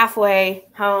like a halfway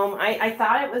home. I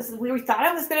thought it was, we thought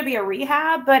it was going to be a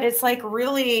rehab, but it's like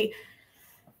really,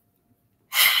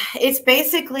 it's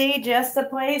basically just a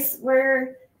place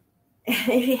where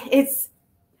it's,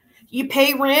 you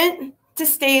pay rent to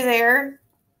stay there,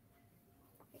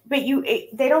 but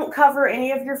they don't cover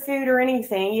any of your food or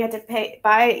anything. You have to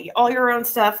buy all your own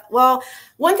stuff. Well,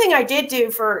 one thing I did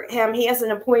do for him, he has an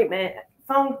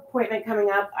phone appointment coming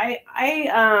up.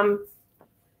 I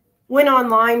went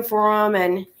online for him,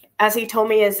 and as he told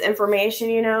me his information,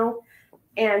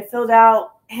 and filled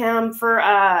out him for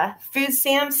food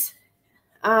stamps.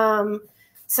 So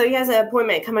he has an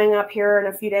appointment coming up here in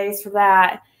a few days for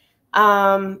that.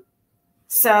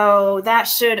 So that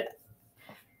should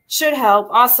help.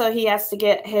 Also, he has to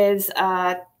get his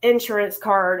insurance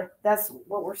card. That's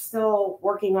what we're still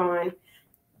working on.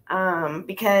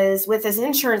 Because with his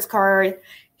insurance card,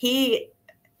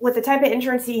 with the type of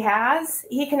insurance he has,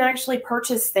 he can actually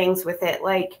purchase things with it,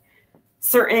 like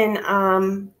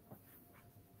certain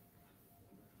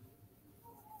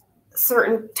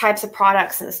types of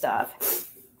products and stuff,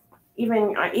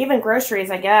 even groceries,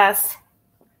 I guess.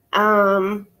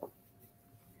 But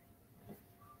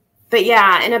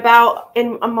yeah,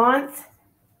 in a month,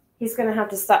 he's going to have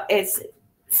to stop. It's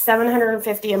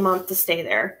 $750 a month to stay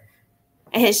there,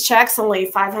 and his check's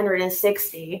only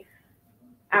 $560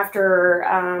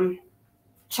 after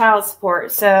child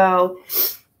support. So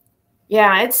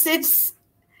yeah, it's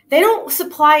they don't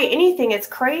supply anything. It's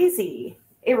crazy.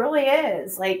 It really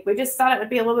is. Like, we just thought it would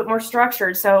be a little bit more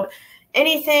structured. So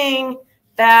anything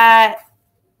that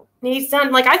needs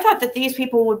done, like, I thought that these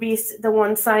people would be the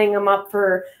ones signing them up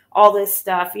for all this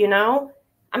stuff, I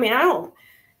mean, I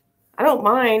don't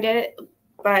mind it,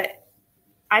 but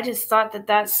I just thought that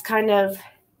that's kind of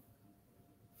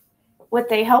what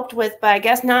they helped with, but I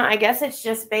guess not. I guess it's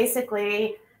just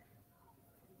basically,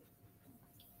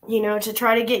 to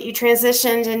try to get you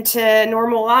transitioned into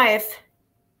normal life.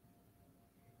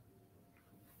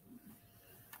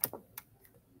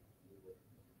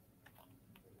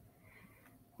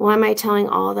 Why am I telling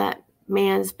all that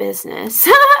man's business?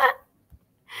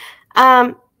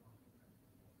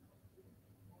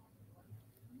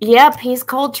 Yep, he's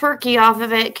cold turkey off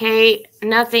of it, Kate.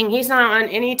 Nothing. He's not on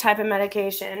any type of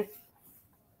medication.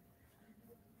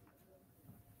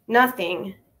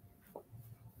 Nothing.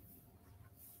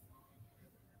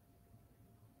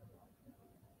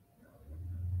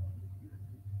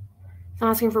 He's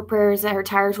asking for prayers that her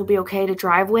tires will be okay to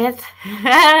drive with.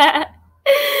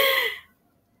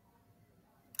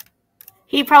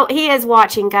 He is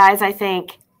watching, guys, I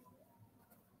think.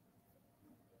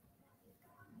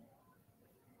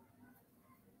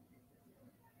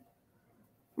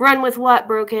 Run with what,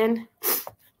 Broken?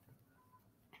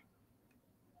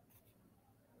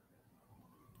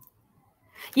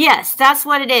 Yes, that's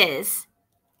what it is,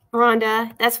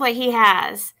 Rhonda. That's what he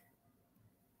has.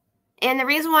 And the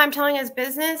reason why I'm telling his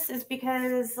business is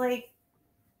because, like,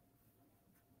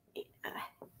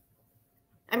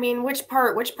 I mean, which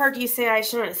part do you say I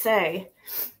shouldn't say?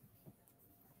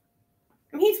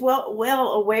 I mean, he's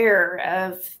well aware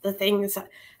of the things,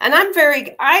 and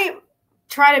I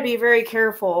try to be very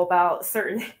careful about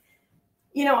certain,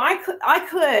 I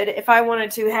could, if I wanted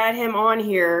to, had him on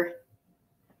here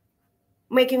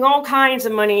making all kinds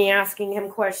of money, asking him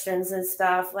questions and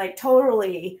stuff, like,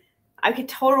 totally, I could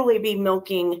totally be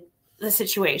milking the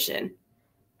situation.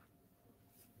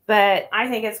 But I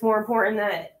think it's more important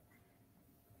that,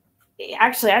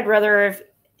 actually, I'd rather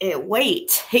it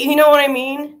wait. You know what I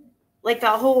mean? Like the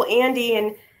whole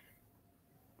Andy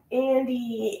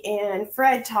and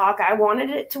Fred talk, I wanted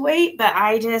it to wait, but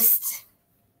I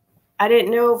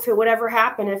didn't know if it would ever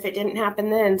happen if it didn't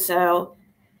happen then. So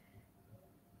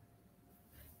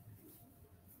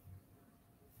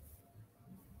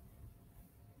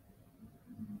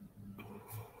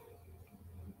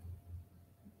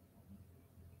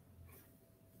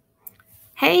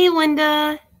Hey,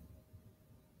 Linda.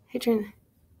 Hey, Trin.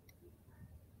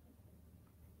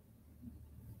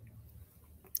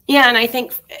 Yeah, and I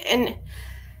think, and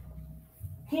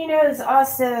he knows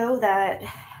also that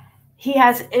he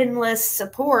has endless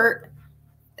support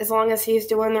as long as he's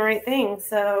doing the right thing.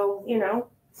 So, you know.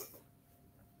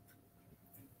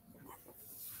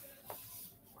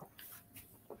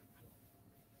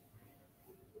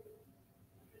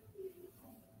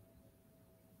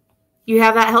 You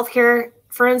have that healthcare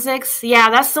forensics? Yeah,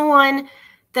 that's the one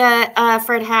that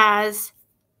Fred has.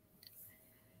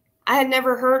 I had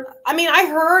never heard. I mean, I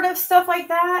heard of stuff like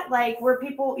that, like where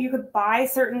people, you could buy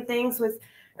certain things with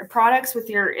or products with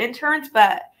your interns,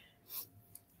 but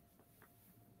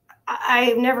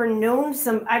I've never known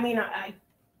I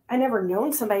never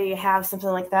known somebody to have something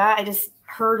like that. I just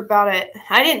heard about it.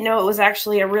 I didn't know it was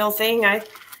actually a real thing. I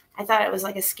thought it was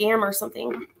like a scam or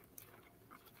something.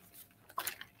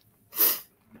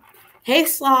 Hey,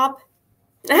 Slop.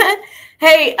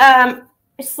 Hey,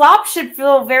 Slop should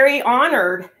feel very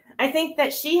honored. I think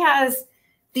that she has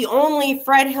the only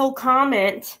Fred Hill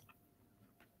comment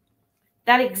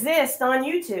that exists on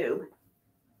YouTube.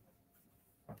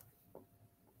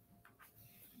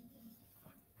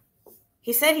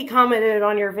 He said he commented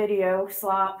on your video,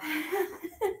 Slop.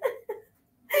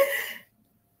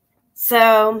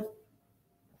 So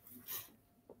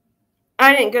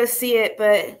I didn't go see it,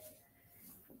 but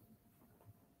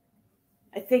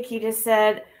I think he just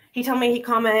said, he told me he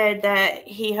commented that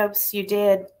he hopes you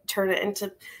did turn it into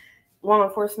law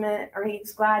enforcement, or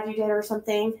he's glad you did or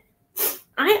something.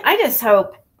 I just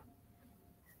hope.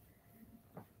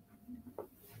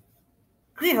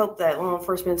 I hope that law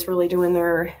enforcement's really doing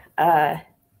their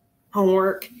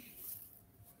homework.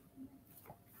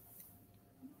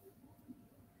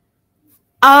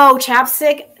 Oh,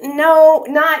 chapstick? No,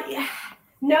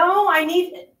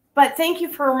 but thank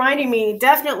you for reminding me.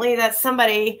 Definitely that's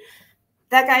somebody.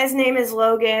 That guy's name is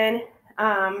Logan.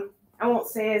 I won't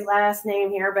say his last name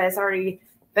here, but it's already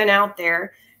been out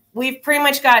there. We've pretty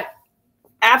much got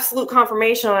absolute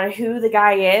confirmation on who the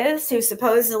guy is, who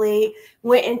supposedly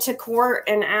went into court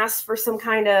and asked for some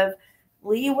kind of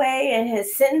leeway in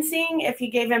his sentencing if he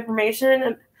gave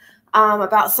information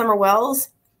about Summer Wells.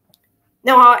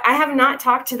 No, I have not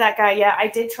talked to that guy yet. I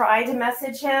did try to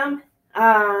message him.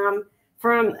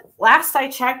 From last I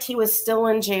checked, he was still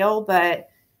in jail, but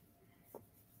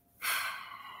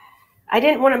I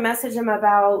didn't want to message him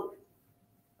about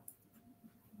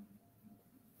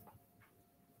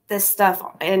this stuff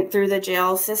and through the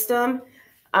jail system.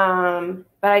 But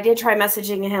I did try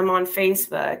messaging him on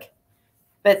Facebook.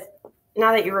 But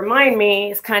now that you remind me,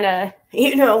 it's kind of,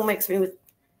 makes me with.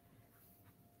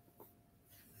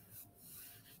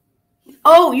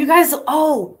 Oh, you guys,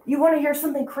 you want to hear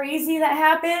something crazy that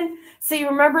happened? So you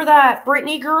remember that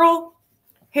Brittany girl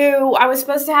who I was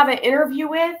supposed to have an interview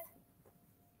with,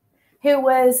 who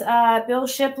was Bill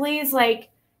Shipley's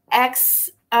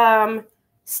ex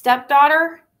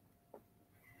stepdaughter?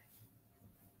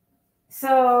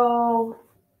 So,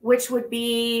 which would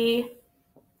be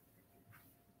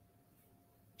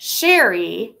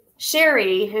Sherry,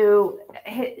 who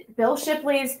Bill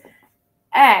Shipley's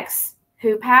ex,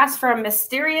 who passed from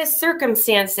mysterious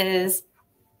circumstances,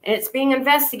 and it's being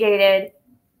investigated.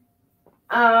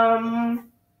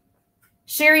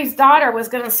 Sherry's daughter was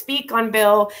going to speak on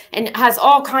Bill and has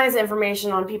all kinds of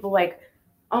information on people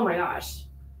oh my gosh,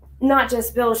 not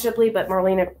just Bill Shipley, but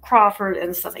Marlena Crawford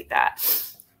and stuff like that.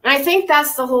 And I think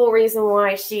that's the whole reason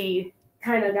why she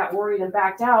kind of got worried and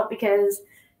backed out, because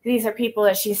these are people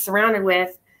that she's surrounded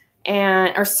with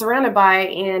and are surrounded by.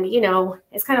 And,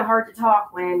 it's kind of hard to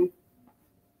talk when,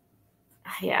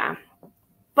 yeah.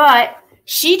 But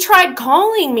she tried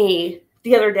calling me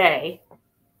the other day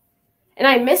and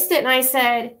I missed it. And I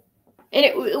said, and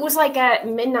it was at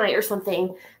midnight or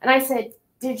something. And I said,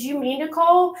 did you mean to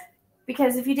call?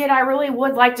 Because if you did, I really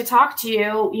would like to talk to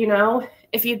you,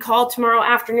 if you'd call tomorrow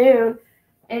afternoon.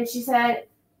 And she said,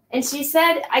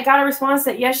 I got a response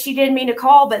that yes, she did mean to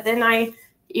call, but then I,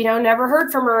 never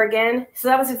heard from her again. So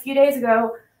that was a few days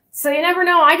ago. So you never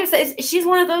know. She's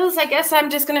one of those, I guess I'm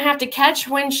just going to have to catch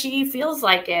when she feels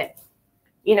like it,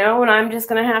 and I'm just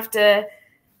going to have to,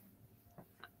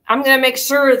 I'm going to make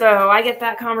sure though, I get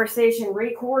that conversation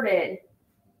recorded.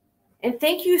 And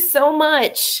thank you so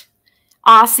much,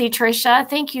 Aussie Trisha.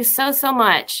 Thank you so, so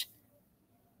much.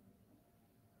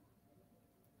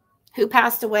 Who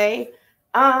passed away?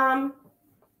 A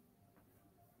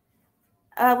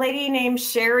lady named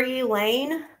Sherry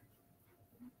Lane.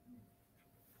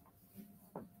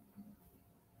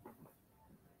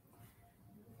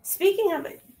 Speaking of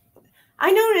it,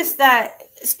 I noticed that,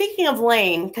 speaking of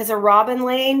Lane, because of Robin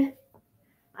Lane,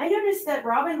 I noticed that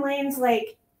Robin Lane's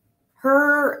like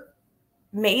her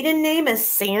maiden name is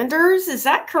Sanders. Is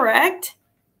that correct?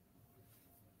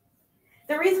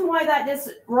 The reason why that just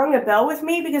rung a bell with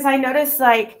me because I noticed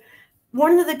like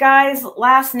one of the guys'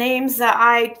 last names that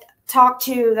I talked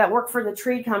to that worked for the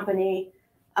tree company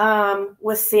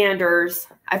was Sanders.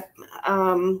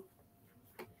 I'm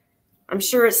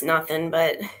sure it's nothing,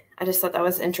 but I just thought that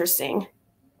was interesting.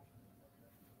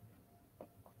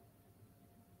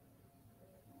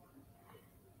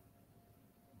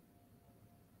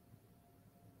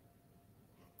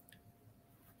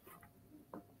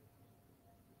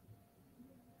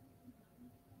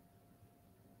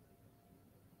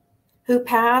 Who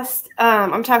passed?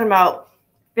 I'm talking about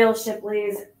Bill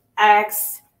Shipley's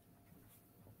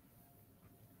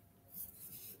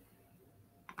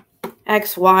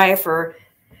ex-wife, or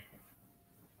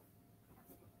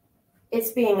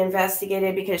it's being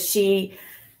investigated because she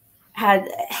had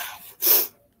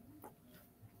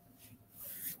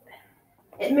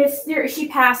she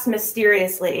passed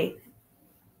mysteriously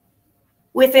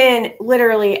within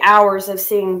literally hours of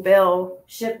seeing Bill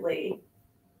Shipley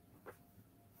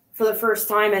for the first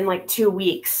time in like 2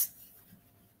 weeks.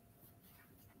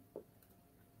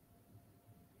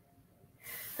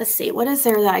 Let's see, what is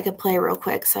there that I could play real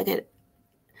quick so I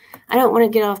don't want to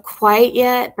get off quite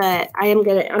yet, but I'm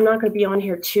not gonna be on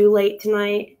here too late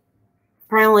tonight.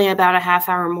 Probably about a half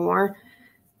hour more.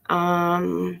 But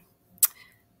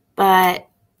I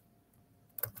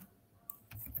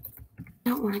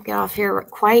don't want to get off here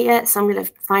quite yet, so I'm gonna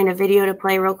find a video to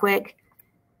play real quick.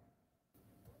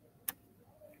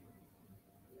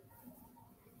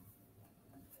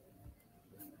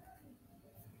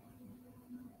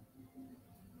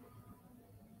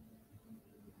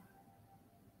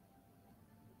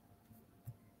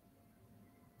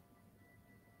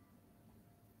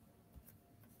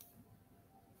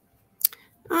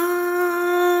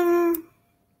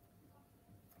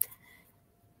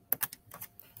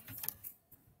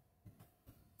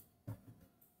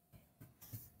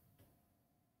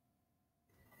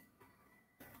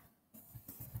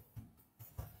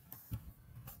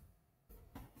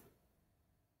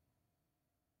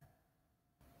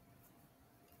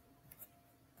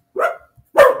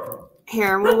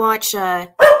 Here, we'll watch a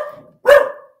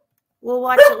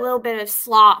little bit of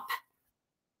slop.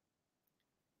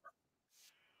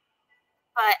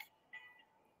 But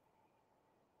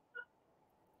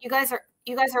you guys are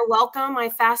welcome. I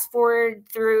fast forward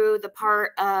through the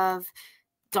part of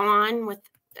Dawn with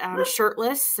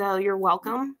shirtless, so you're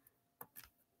welcome.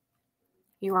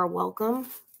 You are welcome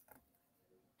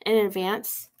in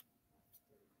advance.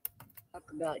 Talk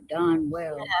about Dawn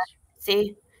Wells. Yeah.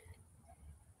 See?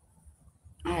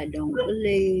 I don't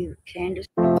believe Candace.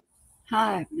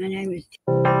 Hi, my name is.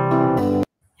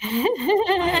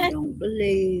 I don't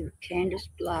believe Candace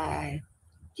Bly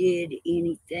did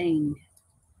anything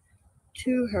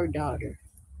to her daughter.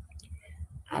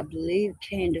 I believe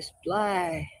Candace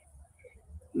Bly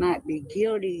might be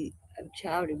guilty of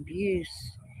child abuse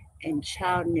and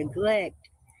child neglect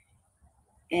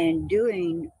and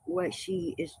doing what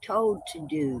she is told to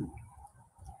do.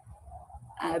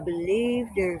 I believe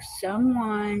there's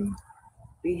someone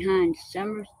behind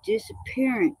Summer's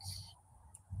disappearance.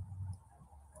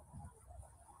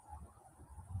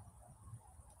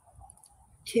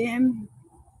 Tim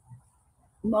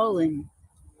Mullen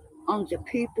owns a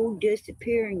people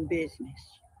disappearing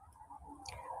business.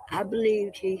 I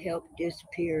believe he helped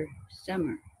disappear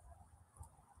Summer.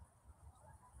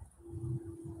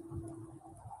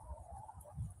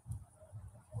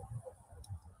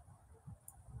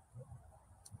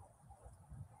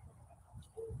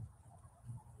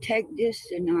 Take this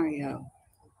scenario.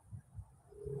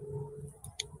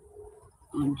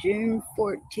 On June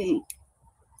 14th,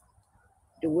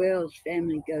 the Wells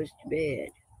family goes to bed.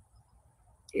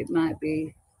 It might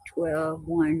be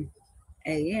 1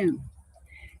 a.m.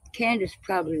 Candace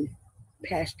probably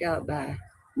passed out by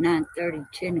 9:30,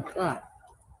 10 o'clock.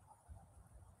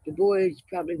 The boys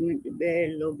probably went to bed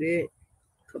a little bit,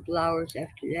 a couple hours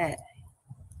after that.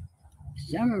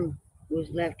 Summer was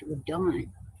left with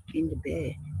Don in the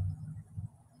bed.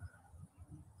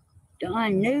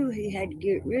 Don knew he had to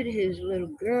get rid of his little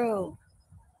girl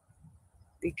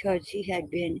because he had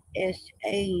been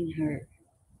S.A.ing her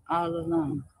all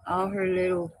along, all her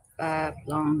little 5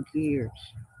 long years,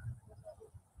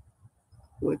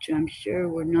 which I'm sure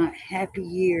were not happy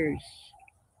years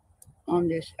on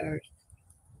this earth.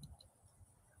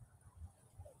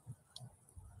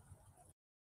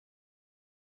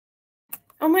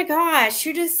 Oh my gosh,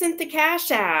 who just sent the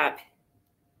Cash App?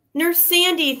 Nurse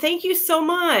Sandy, thank you so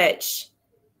much.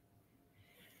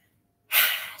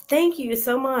 Thank you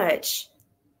so much.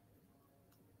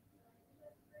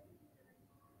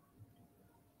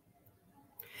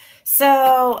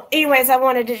 So, anyways, I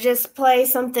wanted to just play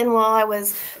something while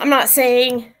I'm not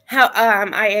saying how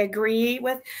I agree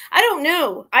with. I don't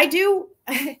know. I do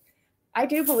I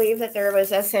do believe that there was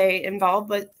SA involved,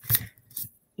 but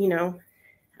you know,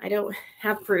 I don't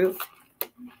have proof.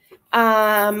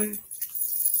 I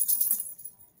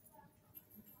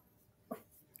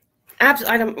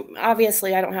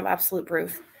don't have absolute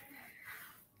proof.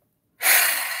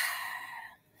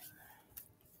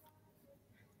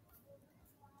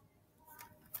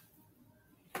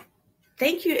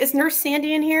 Thank you. Is Nurse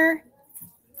Sandy in here?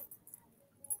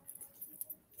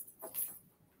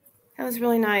 That was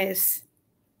really nice.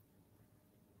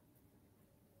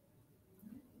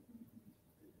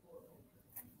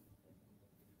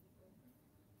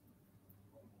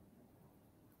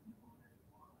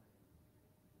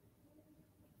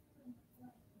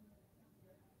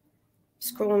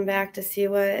 Scrolling back to see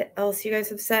what else you guys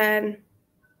have said.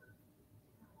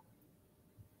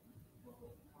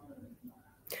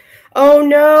 Oh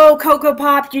no, Cocoa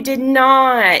Pop, you did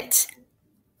not.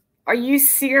 Are you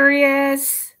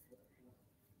serious?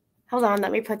 Hold on,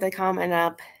 let me put the comment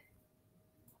up.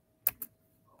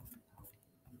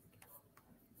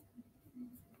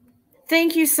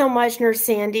 Thank you so much, Nurse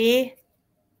Sandy.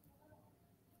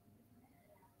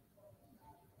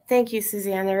 Thank you,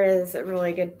 Suzanne. There is a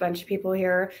really good bunch of people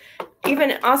here.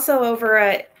 Even also over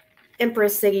at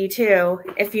Empress Siggy too,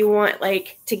 if you want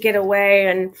like to get away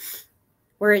and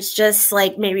where it's just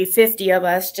like maybe 50 of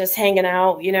us just hanging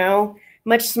out, you know,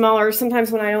 much smaller. Sometimes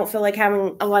when I don't feel like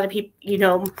having a lot of people, you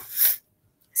know,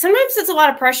 sometimes it's a lot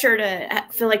of pressure to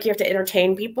feel like you have to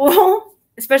entertain people,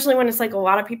 especially when it's like a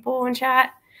lot of people in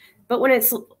chat. But when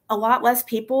it's a lot less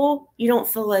people, you don't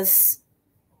feel as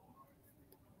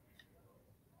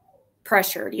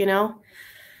pressured, you know.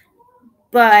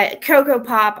 But Cocoa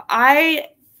Pop, I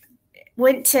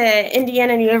went to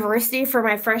Indiana University for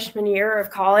my freshman year of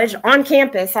college on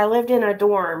campus. I lived in a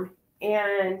dorm,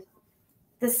 and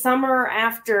the summer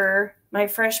after my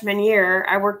freshman year,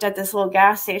 I worked at this little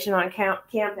gas station on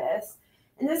campus.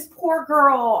 And this poor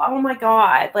girl, oh my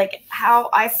God, like how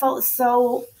I felt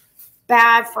so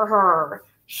bad for her.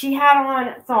 She had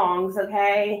on thongs,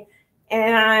 okay?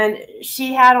 And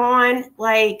she had on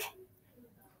like,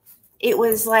 it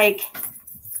was like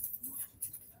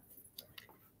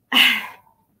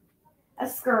a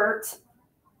skirt.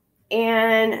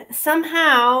 And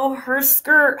somehow her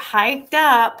skirt hiked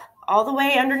up all the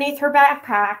way underneath her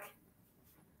backpack.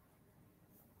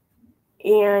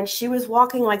 And she was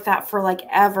walking like that for like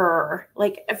ever.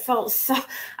 Like it felt so,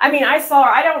 I mean, I saw her,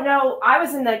 I don't know. I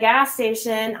was in the gas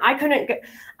station. I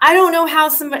don't know how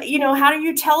somebody, you know, how do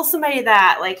you tell somebody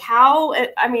that? Like how,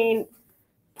 I mean,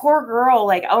 poor girl,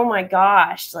 like, oh my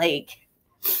gosh, like.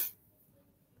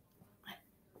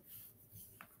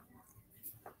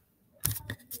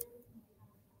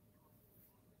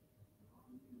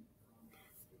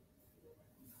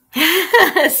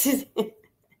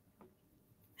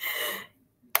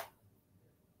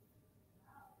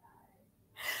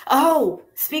 Oh,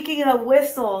 speaking of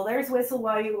whistle, there's whistle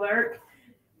while you lurk.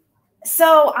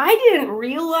 So I didn't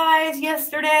realize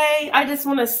yesterday, I just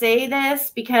want to say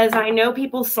this because I know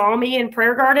people saw me in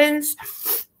Prayer Gardens.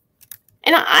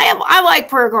 And I like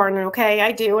Prayer Garden, okay?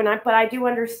 I do. But I do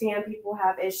understand people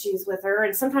have issues with her.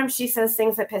 And sometimes she says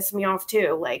things that piss me off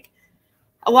too. Like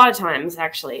a lot of times,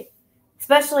 actually.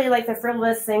 Especially like the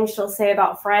frivolous things she'll say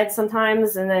about Fred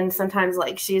sometimes. And then sometimes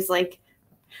like she's like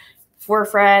for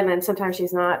Fred, and then sometimes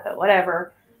she's not, but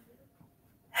whatever.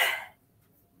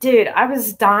 Dude, I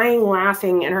was dying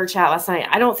laughing in her chat last night.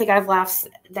 I don't think I've laughed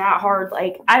that hard.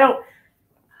 Like, I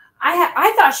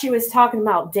thought she was talking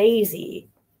about Daisy.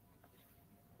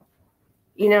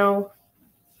 You know?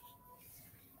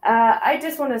 I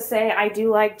just want to say I do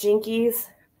like Jinkies.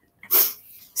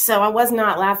 So I was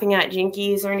not laughing at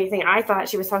Jinkies or anything. I thought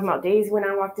she was talking about Daisy when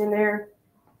I walked in there.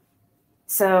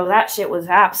 So that shit was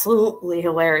absolutely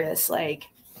hilarious. Like,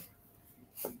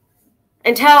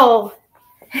 until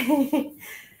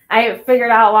I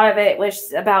figured out a lot of it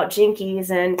was about Jinkies,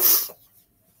 and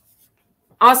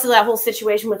also that whole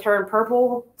situation with her and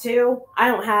Purple too. I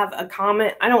don't have a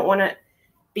comment. I don't want to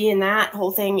be in that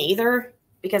whole thing either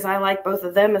because I like both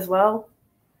of them as well.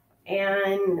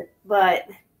 But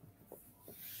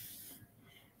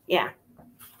yeah.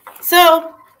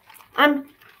 So I'm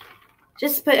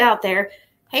just put out there.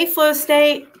 Hey, Flow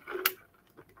State.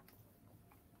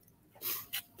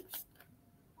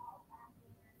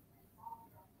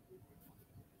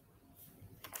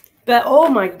 But oh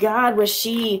my God, was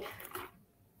she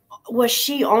was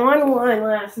she on one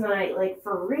last night? Like,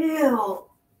 for real?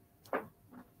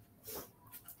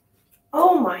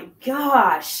 Oh my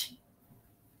gosh.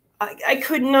 I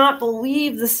could not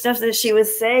believe the stuff that she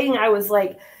was saying. I was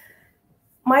like,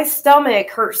 my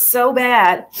stomach hurt so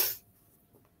bad.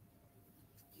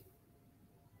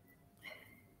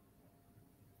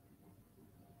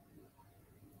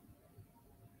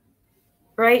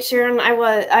 Right, Sharon?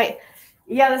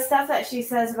 Yeah, the stuff that she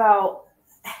says about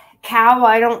cow,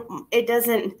 it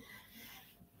doesn't,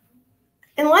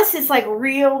 unless it's like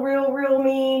real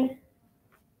mean,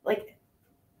 like,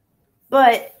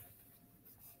 but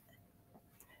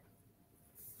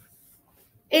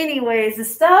anyways, the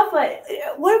stuff, like,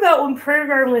 what about when Prayer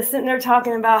Garden was sitting there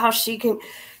talking about how she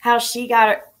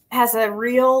has a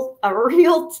real a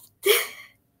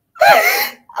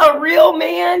real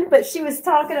man, but she was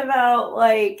talking about,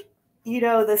 like,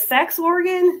 the sex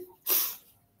organ.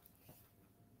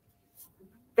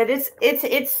 That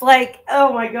it's like,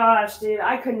 oh my gosh, dude,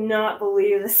 I could not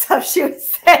believe the stuff she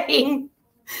was saying.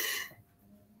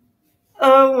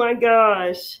 Oh my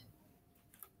gosh.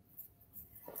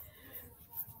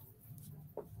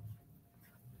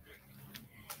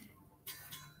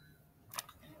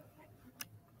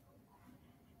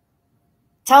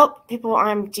 Tell people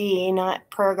I'm D, not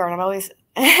Prayer Garden. I'm always,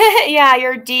 yeah,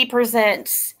 you're D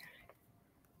presents.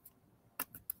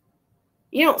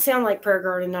 You don't sound like Prayer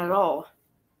Garden at all.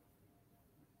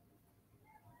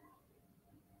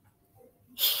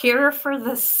 Here for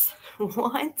this,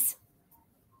 what?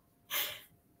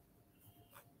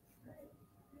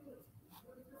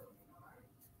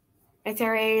 Right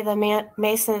there, the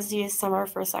Masons use summer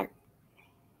for a sec.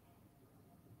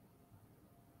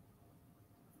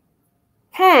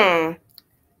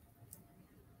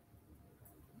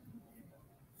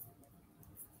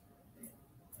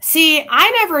 See,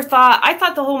 I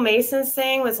thought the whole Masons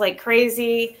thing was like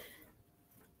crazy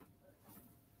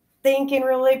thinking,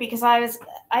 really, because I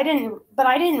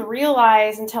didn't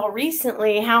realize until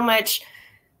recently how much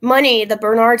money the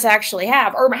Bernards actually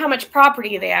have, or how much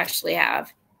property they actually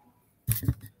have.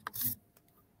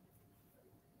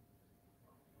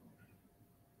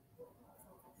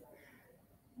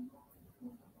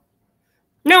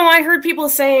 No, I heard people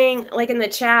saying, like in the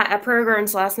chat at Prayer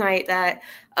Gardens last night, that,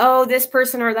 oh, this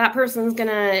person or that person's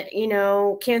gonna,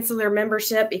 cancel their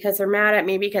membership because they're mad at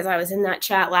me because I was in that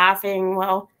chat laughing.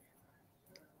 Well,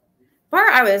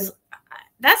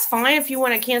 that's fine if you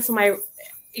want to cancel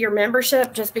your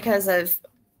membership just because of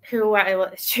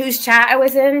whose chat I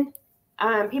was in.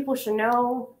 People should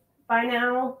know by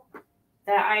now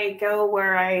that I go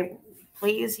where I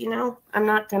please. I'm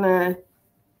not gonna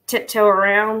tiptoe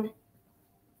around.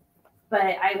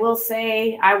 But I will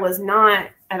say I was not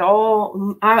at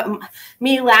all.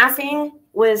 Me laughing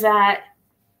was at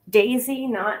Daisy,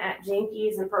 not at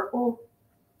Jinkies and Purple.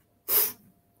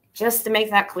 Just to make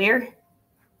that clear.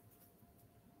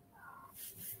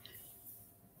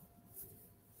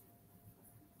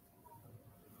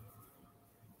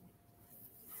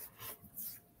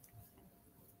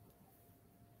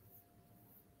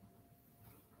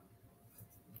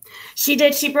 She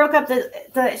did. She broke up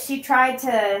she tried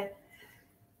to.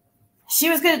 She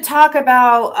was going to talk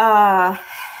about,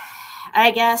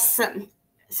 I guess,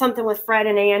 something with Fred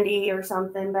and Andy or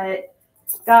something, but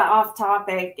got off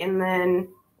topic. And then,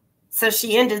 so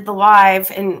she ended the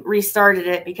live and restarted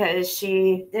it because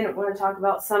she didn't want to talk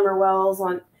about Summer Wells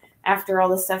after all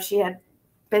the stuff she had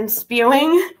been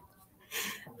spewing.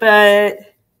 But,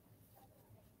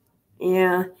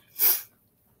 yeah.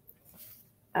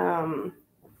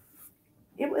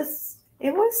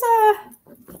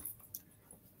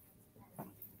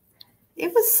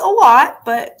 It was a lot,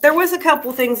 but there was a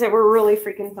couple things that were really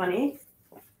freaking funny.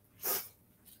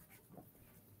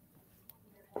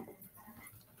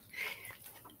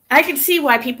 I could see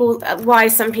why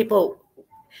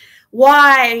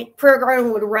Prayer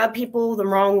Garden would rub people the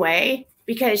wrong way,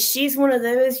 because she's one of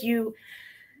those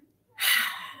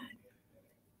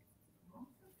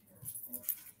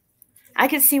I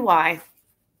could see why.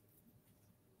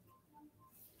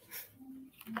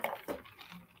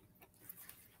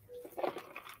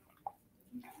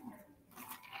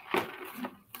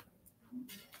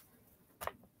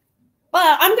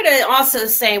 Well, I'm going to also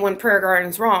say when Prayer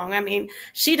Garden's wrong. I mean,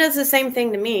 she does the same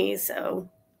thing to me, so.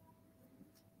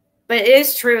 But it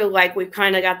is true, like, we've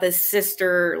kind of got this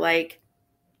sister, like,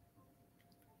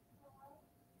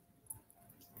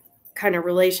 kind of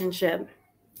relationship.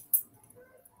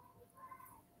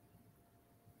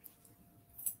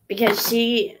 Because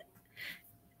she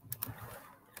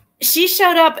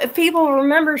showed up, if people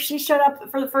remember, she showed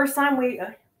up for the first time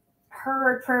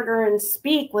heard Pergern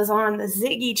speak was on the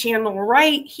Ziggy channel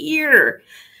right here.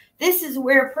 This is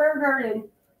where Pergern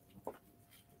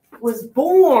was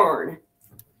born.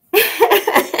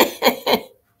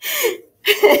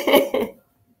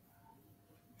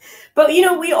 But, you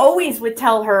know, we always would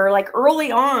tell her, like,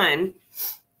 early on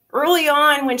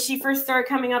when she first started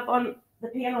coming up on the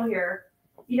panel here,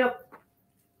 you know,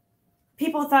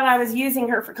 people thought I was using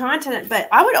her for content, but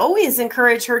I would always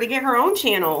encourage her to get her own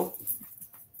channel.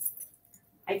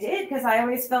 I did, because I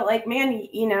always felt like, man,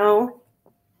 you know,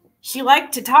 she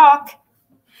liked to talk.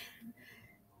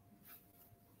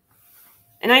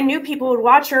 And I knew people would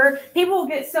watch her. People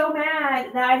would get so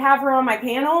mad that I'd have her on my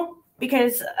panel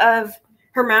because of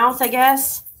her mouth, I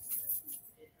guess.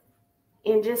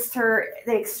 And just the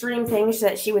extreme things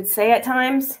that she would say at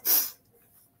times.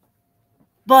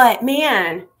 But,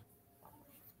 man,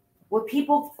 would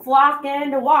people flock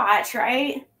in to watch,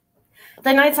 right?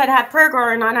 The nights I'd have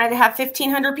Pergern on, I'd have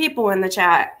 1,500 people in the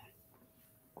chat.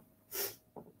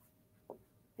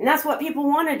 And that's what people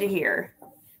wanted to hear.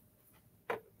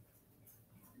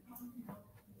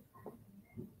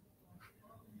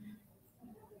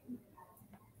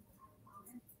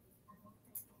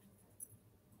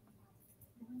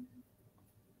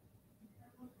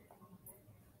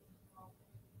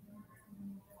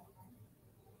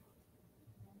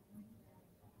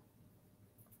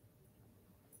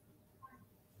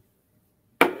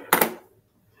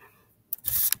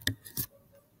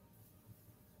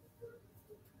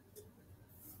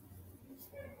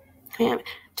 Can't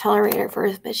tolerate her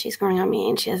first, but she's growing on me,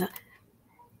 and she has a.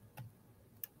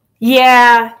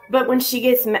 Yeah, but when she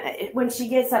gets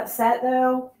upset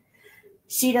though,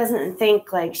 she doesn't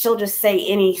think, like, she'll just say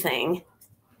anything.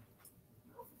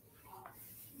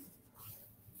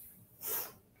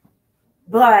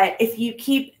 But if you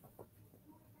keep,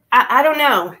 I don't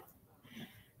know.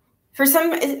 For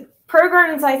some,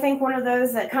 Pergern's, I think, one of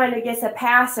those that kind of gets a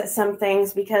pass at some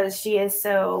things because she is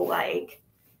so, like,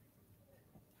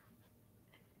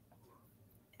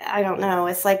 I don't know.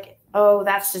 It's like, oh,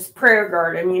 that's just prayer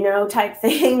garden, you know, type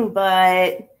thing.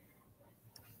 But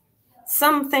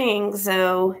some things,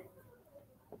 though,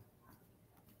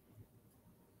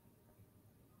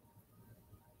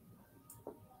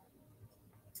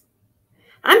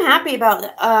 I'm happy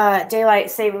about daylight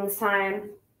savings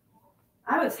time.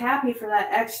 I was happy for that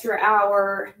extra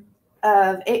hour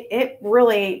of it. It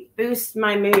really boosts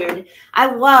my mood. I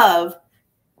love,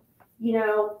 you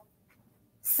know,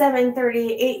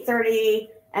 7:30, 8:30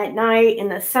 at night in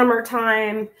the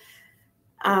summertime,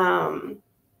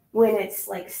 when it's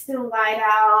like still light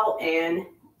out and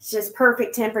it's just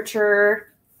perfect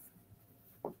temperature,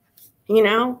 you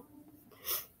know.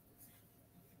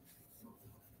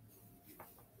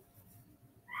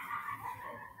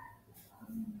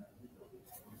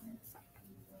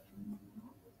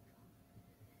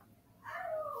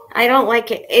 I don't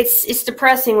like it. It's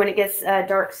depressing when it gets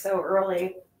dark so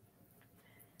early.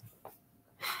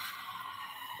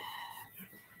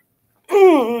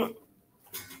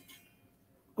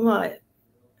 What?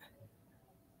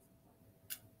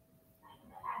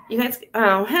 You guys?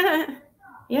 Oh,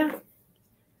 yeah.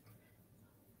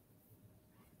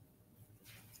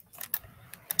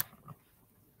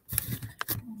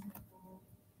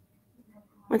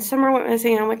 When summer went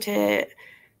missing, I went to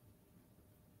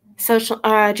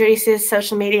Jody's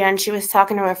social media, and she was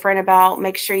talking to a friend about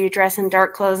make sure you dress in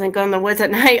dark clothes and go in the woods at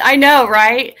night. I know,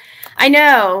 right? I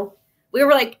know. We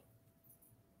were like,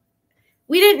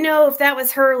 we didn't know if that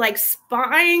was her like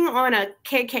spying on a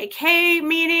KKK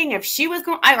meeting, if she was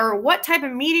going, or what type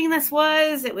of meeting this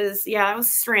was. It was, yeah, it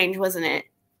was strange, wasn't it?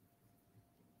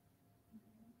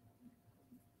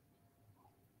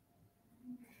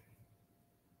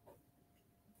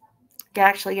 You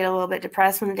actually get a little bit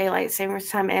depressed when the daylight savings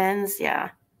time ends. Yeah.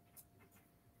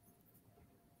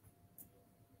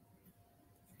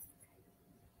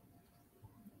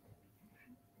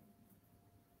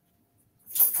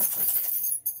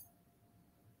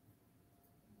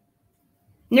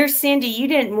 Nurse Sandy, you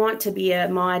didn't want to be a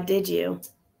mod, did you?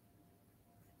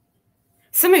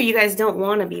 Some of you guys don't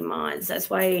want to be mods. That's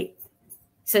why.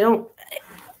 So don't.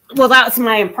 Well, that's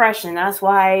my impression. That's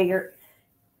why you're.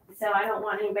 So I don't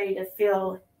want anybody to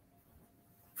feel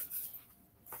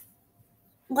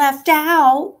left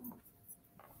out.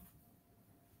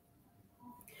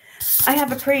 I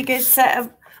have a pretty good set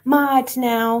of mods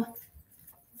now.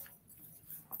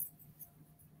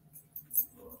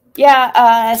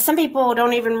 Yeah, some people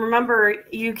don't even remember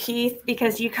you, Keith,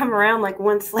 because you come around like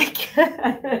once, like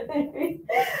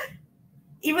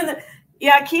even the,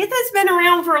 yeah, Keith has been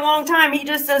around for a long time. He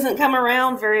just doesn't come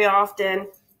around very often.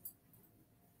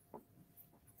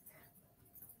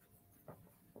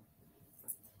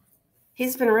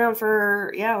 He's been around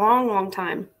for, yeah, a long, long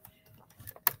time.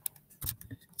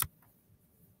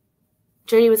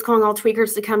 Jody was calling all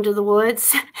tweakers to come to the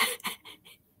woods.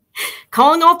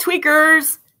 Calling all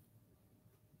tweakers.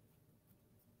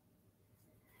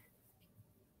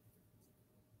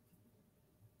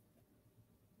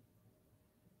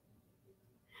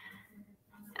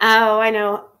 Oh, I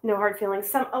know. No hard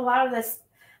feelings. A lot of this,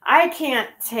 I can't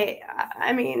take.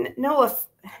 I mean, no. If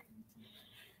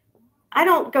I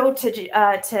don't go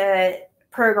to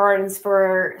Prairie Gardens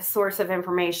for a source of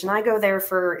information, I go there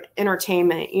for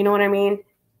entertainment. You know what I mean?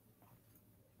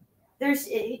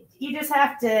 You just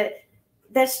have to.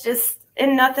 That's just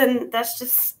and nothing. That's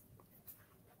just.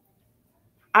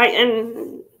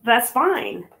 And that's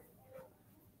fine.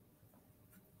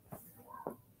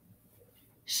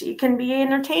 She can be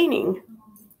entertaining.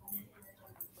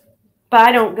 But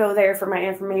I don't go there for my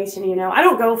information, you know. I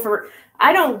don't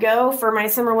go for my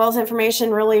Summer Wells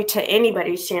information really to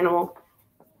anybody's channel.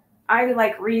 I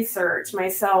like research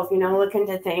myself, you know, look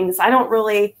into things. I don't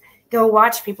really go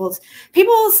watch people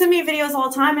send me videos all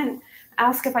the time and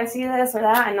ask if I see this or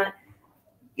that, and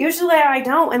usually I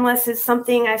don't unless it's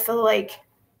something I feel like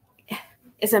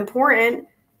is important.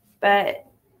 But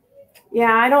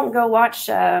yeah, I don't go watch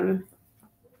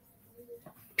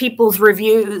people's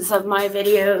reviews of my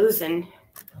videos and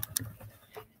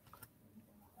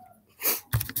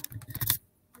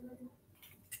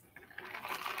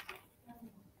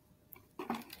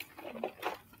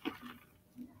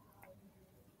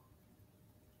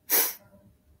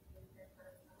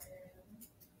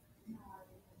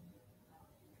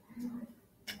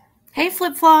hey,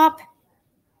 Flip Flop.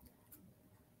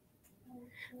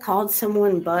 Called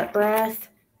someone butt breath.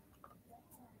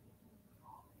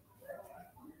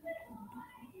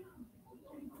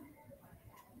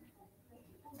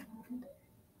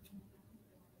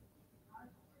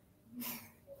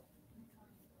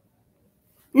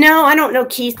 No, I don't know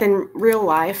Keith in real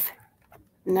life.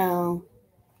 No.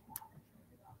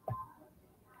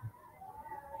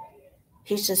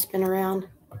 He's just been around.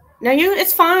 No,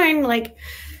 it's fine. Like,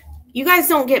 you guys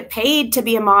don't get paid to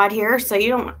be a mod here, so you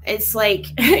don't, it's like,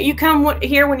 you come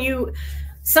here when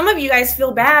some of you guys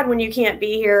feel bad when you can't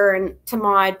be here and to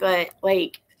mod, but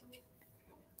like,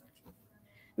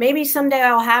 maybe someday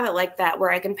I'll have it like that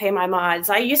where I can pay my mods.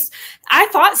 I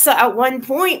thought so at one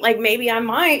point, like maybe I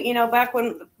might, you know, back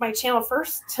when my channel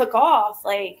first took off,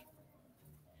 like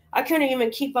I couldn't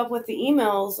even keep up with the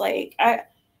emails. Like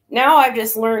now I've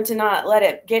just learned to not let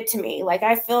it get to me. Like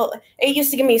I feel it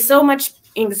used to give me so much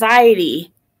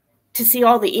anxiety to see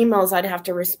all the emails I'd have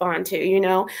to respond to, you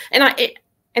know, and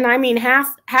I mean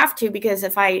have to, because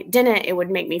if I didn't, it would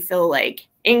make me feel like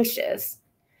anxious.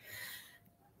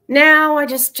 Now I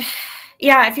just,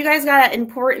 yeah, if you guys got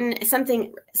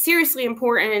something seriously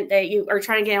important that you are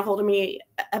trying to get a hold of me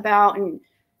about and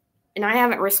I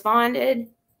haven't responded,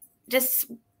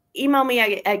 just email me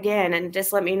again and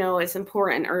just let me know it's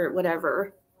important or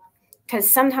whatever. Because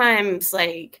sometimes,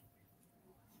 like,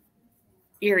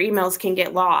 your emails can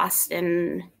get lost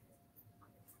and,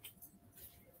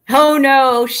 oh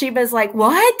no, Sheba's like,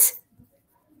 what?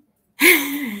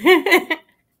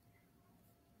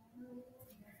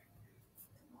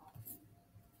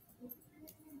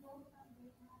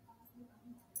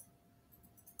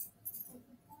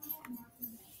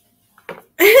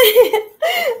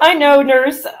 I know,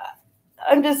 nurse.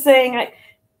 I'm just saying,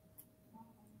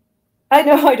 I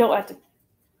know I don't have to.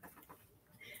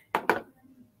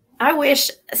 I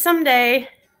wish someday,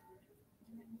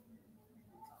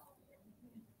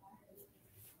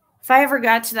 if I ever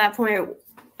got to that point,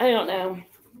 I don't know.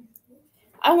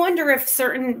 I wonder if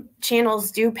certain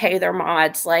channels do pay their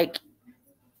mods, like,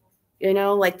 you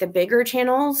know, like the bigger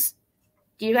channels.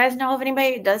 Do you guys know of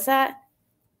anybody who does that?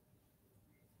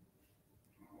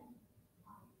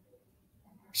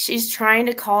 She's trying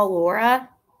to call Laura.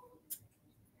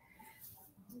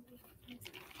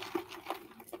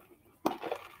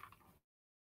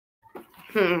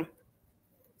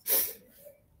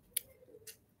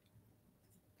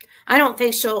 I don't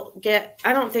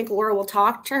think Laura will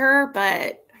talk to her,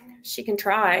 but she can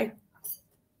try.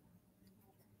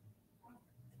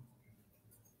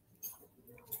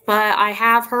 But I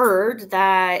have heard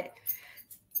that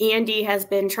Andy has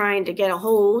been trying to get a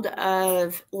hold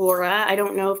of Laura. I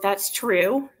don't know if that's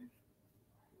true.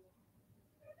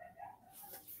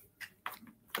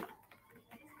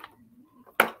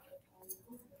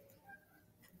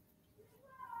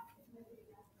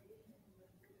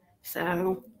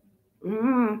 So,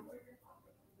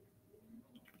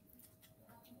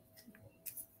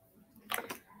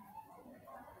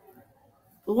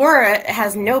 Laura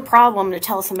has no problem to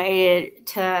tell somebody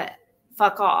to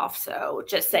fuck off. So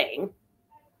just saying.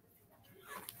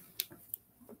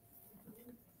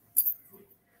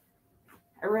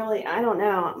 I don't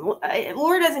know.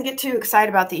 Laura doesn't get too excited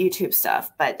about the YouTube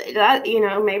stuff, but that, you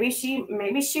know, maybe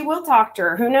she will talk to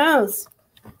her. Who knows?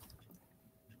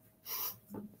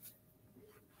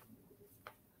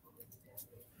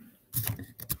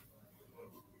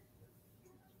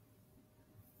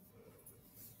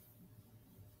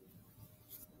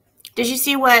 Did you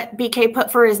see what BK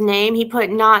put for his name? He put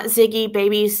not Ziggy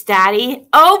baby's daddy.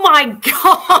 Oh my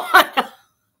God.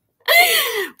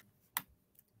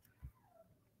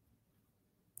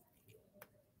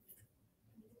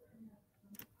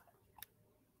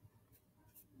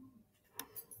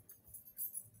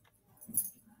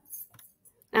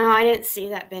 No, I didn't see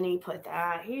that Benny put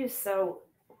that. He is so...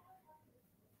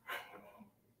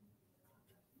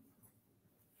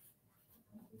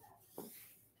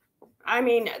 I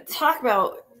mean, talk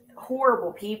about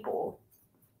horrible people.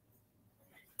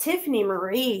 Tiffany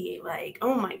Marie, like,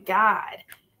 oh my God.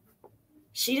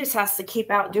 She just has to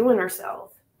keep outdoing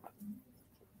herself.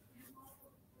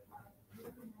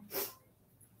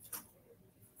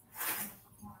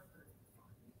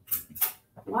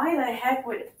 Why the heck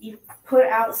would you put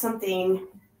out something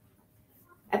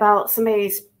about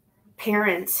somebody's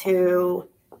parents who,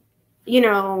 you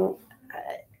know,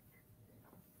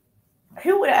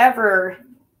 who would ever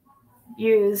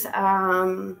use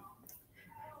the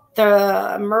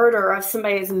murder of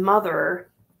somebody's mother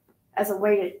as a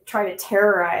way to try to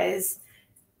terrorize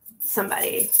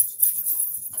somebody?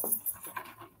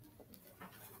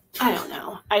 I don't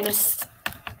know. I just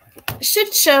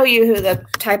should show you who the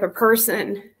type of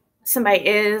person somebody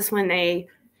is when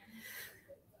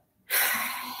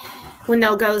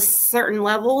they'll go certain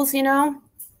levels, you know?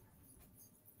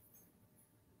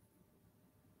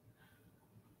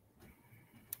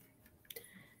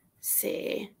 Let's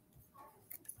see.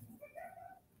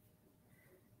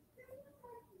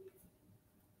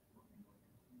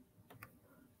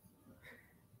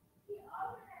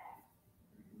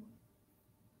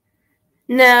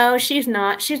 No, she's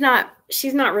not. She's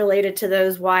not related to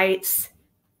those whites.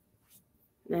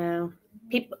 No.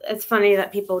 People, it's funny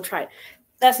that people try.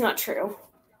 That's not true.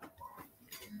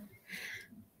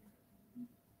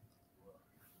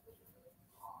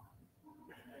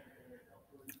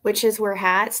 Witches wear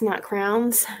hats, not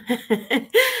crowns.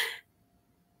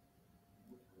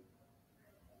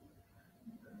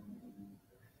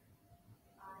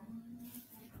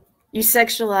 You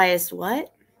sexualized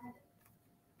what?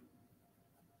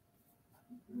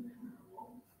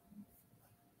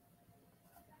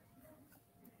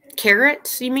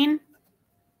 Carrots, you mean?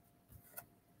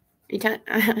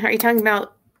 Are you talking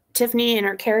about Tiffany and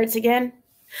her carrots again?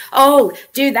 Oh,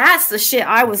 dude, that's the shit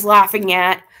I was laughing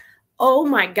at. Oh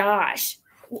my gosh.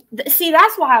 See,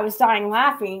 that's why I was dying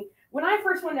laughing. When I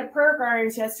first went to Prayer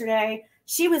Gardens yesterday,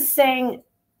 she was saying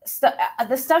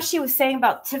the stuff she was saying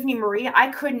about Tiffany Marie,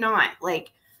 I could not.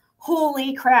 Like,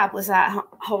 holy crap, was that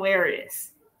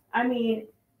hilarious. I mean,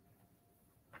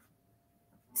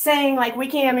 saying like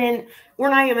we're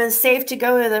not even safe to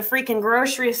go to the freaking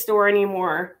grocery store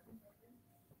anymore.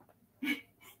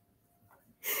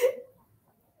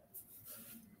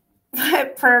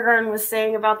 What Prayer Garden was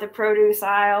saying about the produce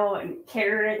aisle and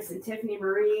carrots and Tiffany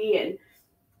Marie and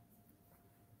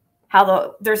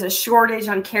how there's a shortage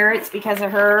on carrots because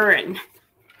of her. And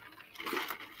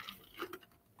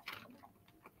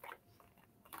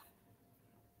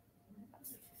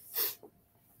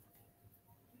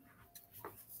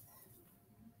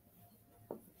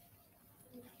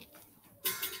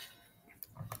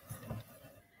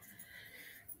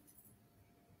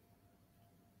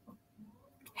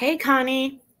hey,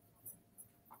 Connie.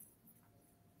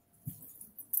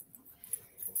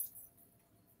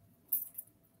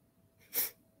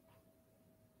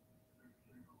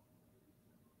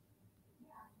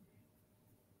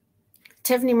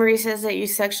 Tiffany Marie says that you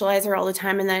sexualize her all the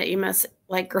time and that you must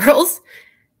like girls.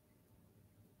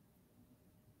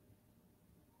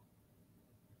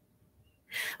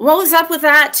 What was up with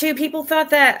that, too? People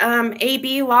thought that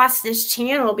AB lost his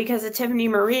channel because of Tiffany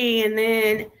Marie, and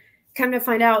then come to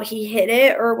find out he hit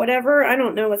it or whatever. I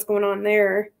don't know what's going on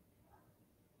there.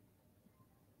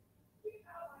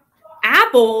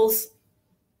 Apples?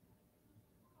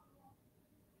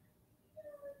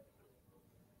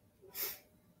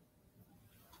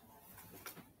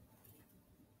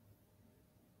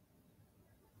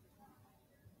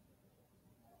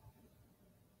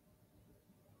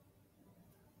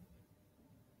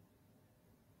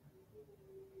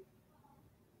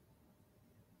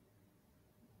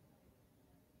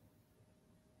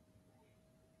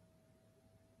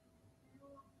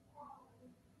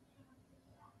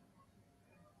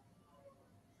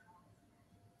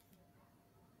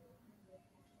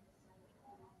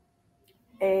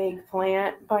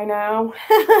 eggplant by now.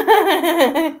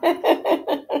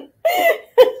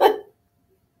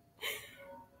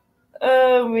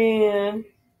 Oh, man.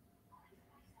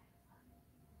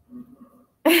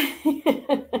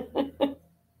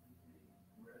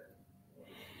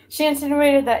 She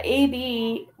insinuated that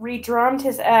AB redrummed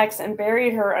his ex and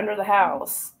buried her under the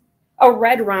house. Oh,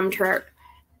 red-rummed her.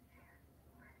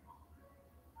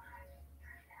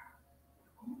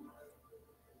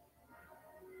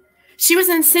 She was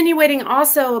insinuating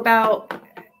also about,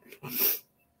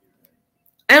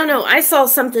 I don't know, I saw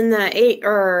something that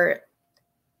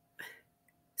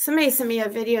somebody sent me a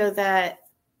video that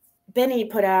Benny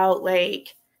put out,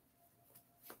 like,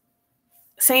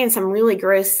 saying some really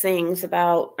gross things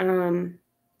about,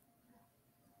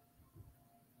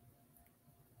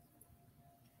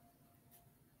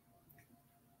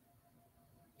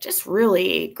 just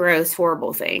really gross,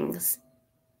 horrible things.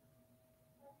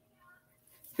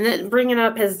 And then bringing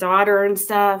up his daughter and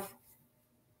stuff.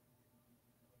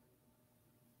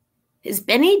 Is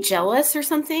Benny jealous or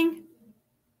something?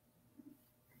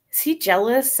 Is he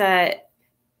jealous that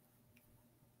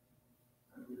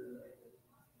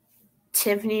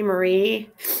Tiffany Marie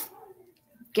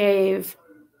gave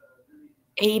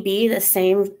AB the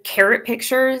same carrot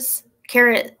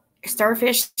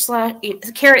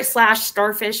slash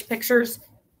starfish pictures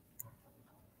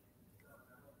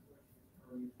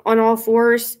on all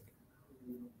fours?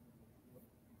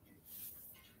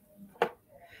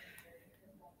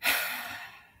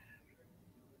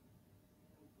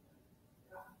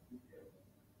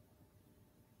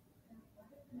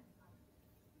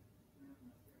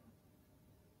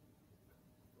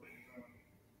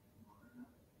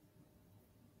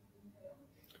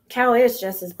 Cal is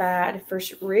just as bad, for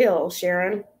real,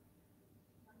 Sharon.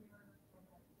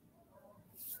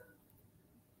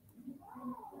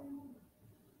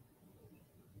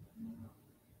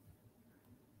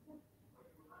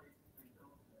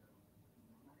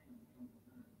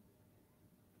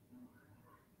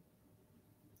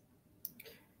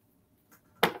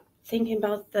 Thinking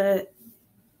about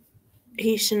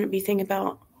he shouldn't be thinking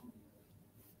about.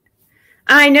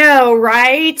 I know,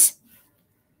 right?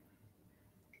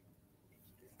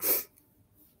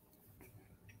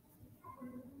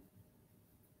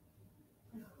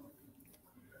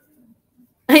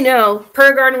 I know.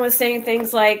 Pergarden was saying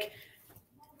things like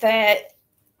that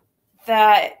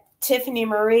Tiffany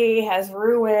Marie has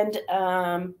ruined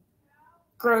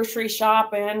grocery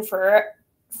shopping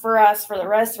for us for the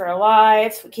rest of our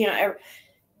lives. We can't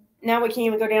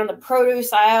even go down the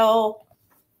produce aisle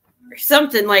or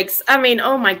something like. I mean,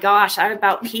 oh my gosh, I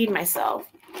about peed myself.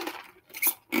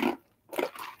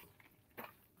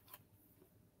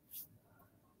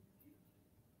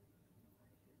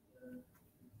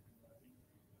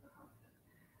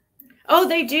 Oh,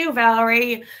 they do,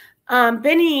 Valerie.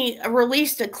 Benny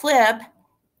released a clip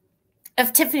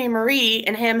of Tiffany Marie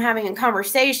and him having a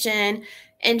conversation,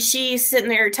 and she's sitting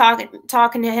there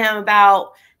talking to him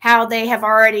about how they have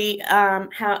already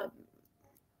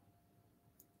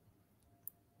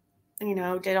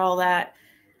did all that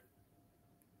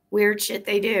weird shit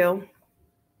they do.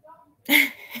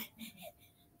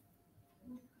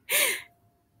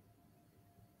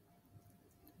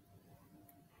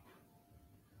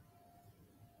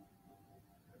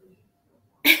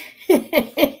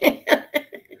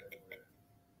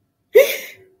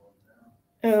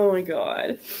 Oh my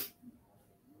God.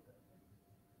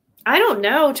 I don't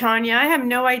know, Tanya. I have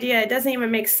no idea. It doesn't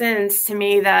even make sense to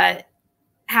me that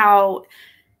how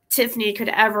Tiffany could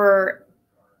ever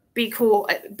be cool.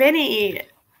 Benny,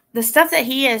 the stuff that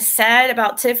he has said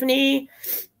about Tiffany,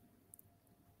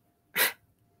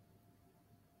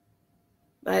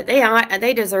 but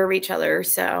they deserve each other.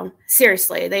 So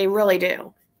seriously, they really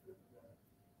do.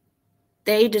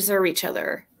 They deserve each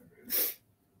other.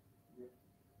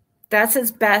 That's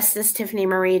as best as Tiffany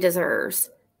Marie deserves.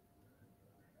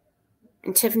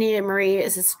 And Tiffany and Marie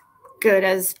is as good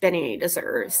as Benny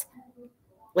deserves.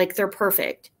 Like, they're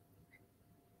perfect.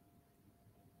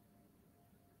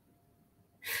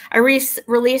 I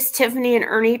released Tiffany and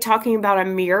Ernie talking about a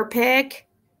mirror pic.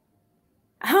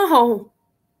 Oh.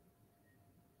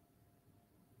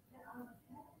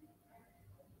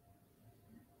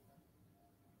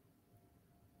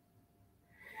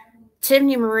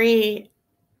 Tiffany Marie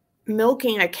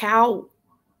milking a cow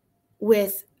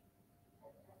with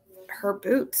her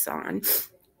boots on.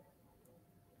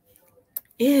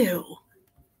 Ew.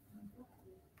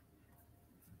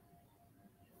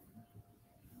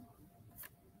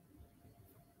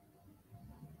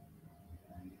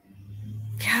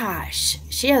 Gosh,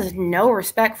 she has no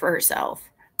respect for herself.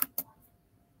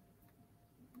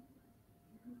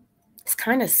 It's kind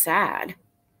kind of sad.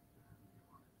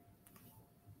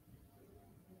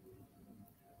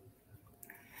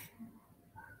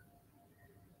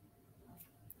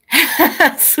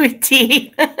 Sweet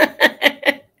tea.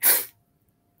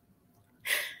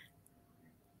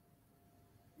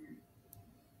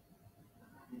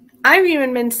 I've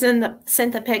even been sent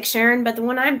the picture, but the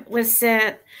one I was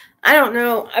sent, I don't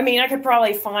know. I mean, I could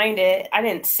probably find it. I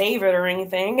didn't save it or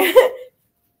anything.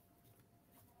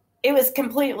 It was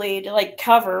completely like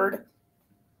covered,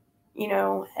 you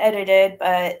know, edited,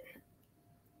 but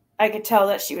I could tell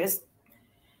that she was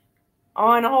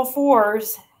on all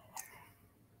fours.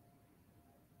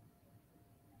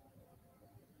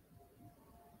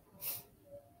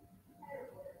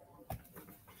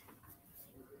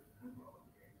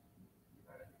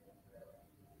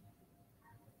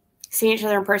 Seen each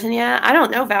other in person yet? I don't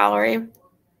know, Valerie.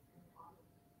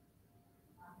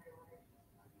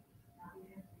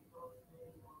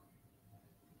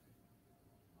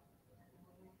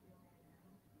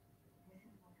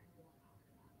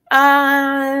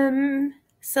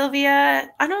 Sylvia,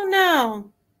 I don't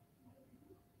know.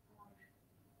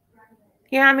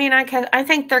 Yeah, I mean, I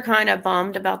think they're kind of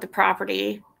bummed about the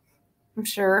property. I'm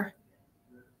sure.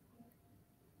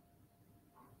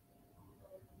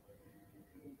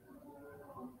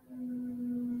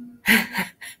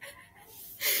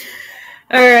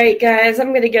 All right, guys, I'm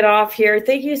going to get off here.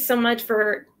 Thank you so much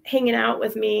for hanging out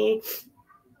with me.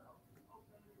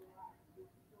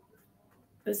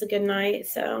 It was a good night.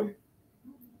 So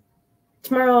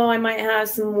tomorrow I might have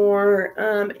some more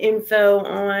info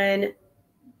on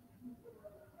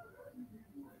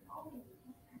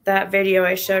that video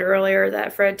I showed earlier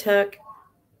that Fred took.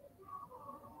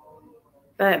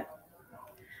 But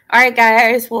all right,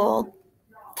 guys, we'll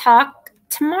talk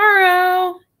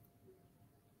tomorrow.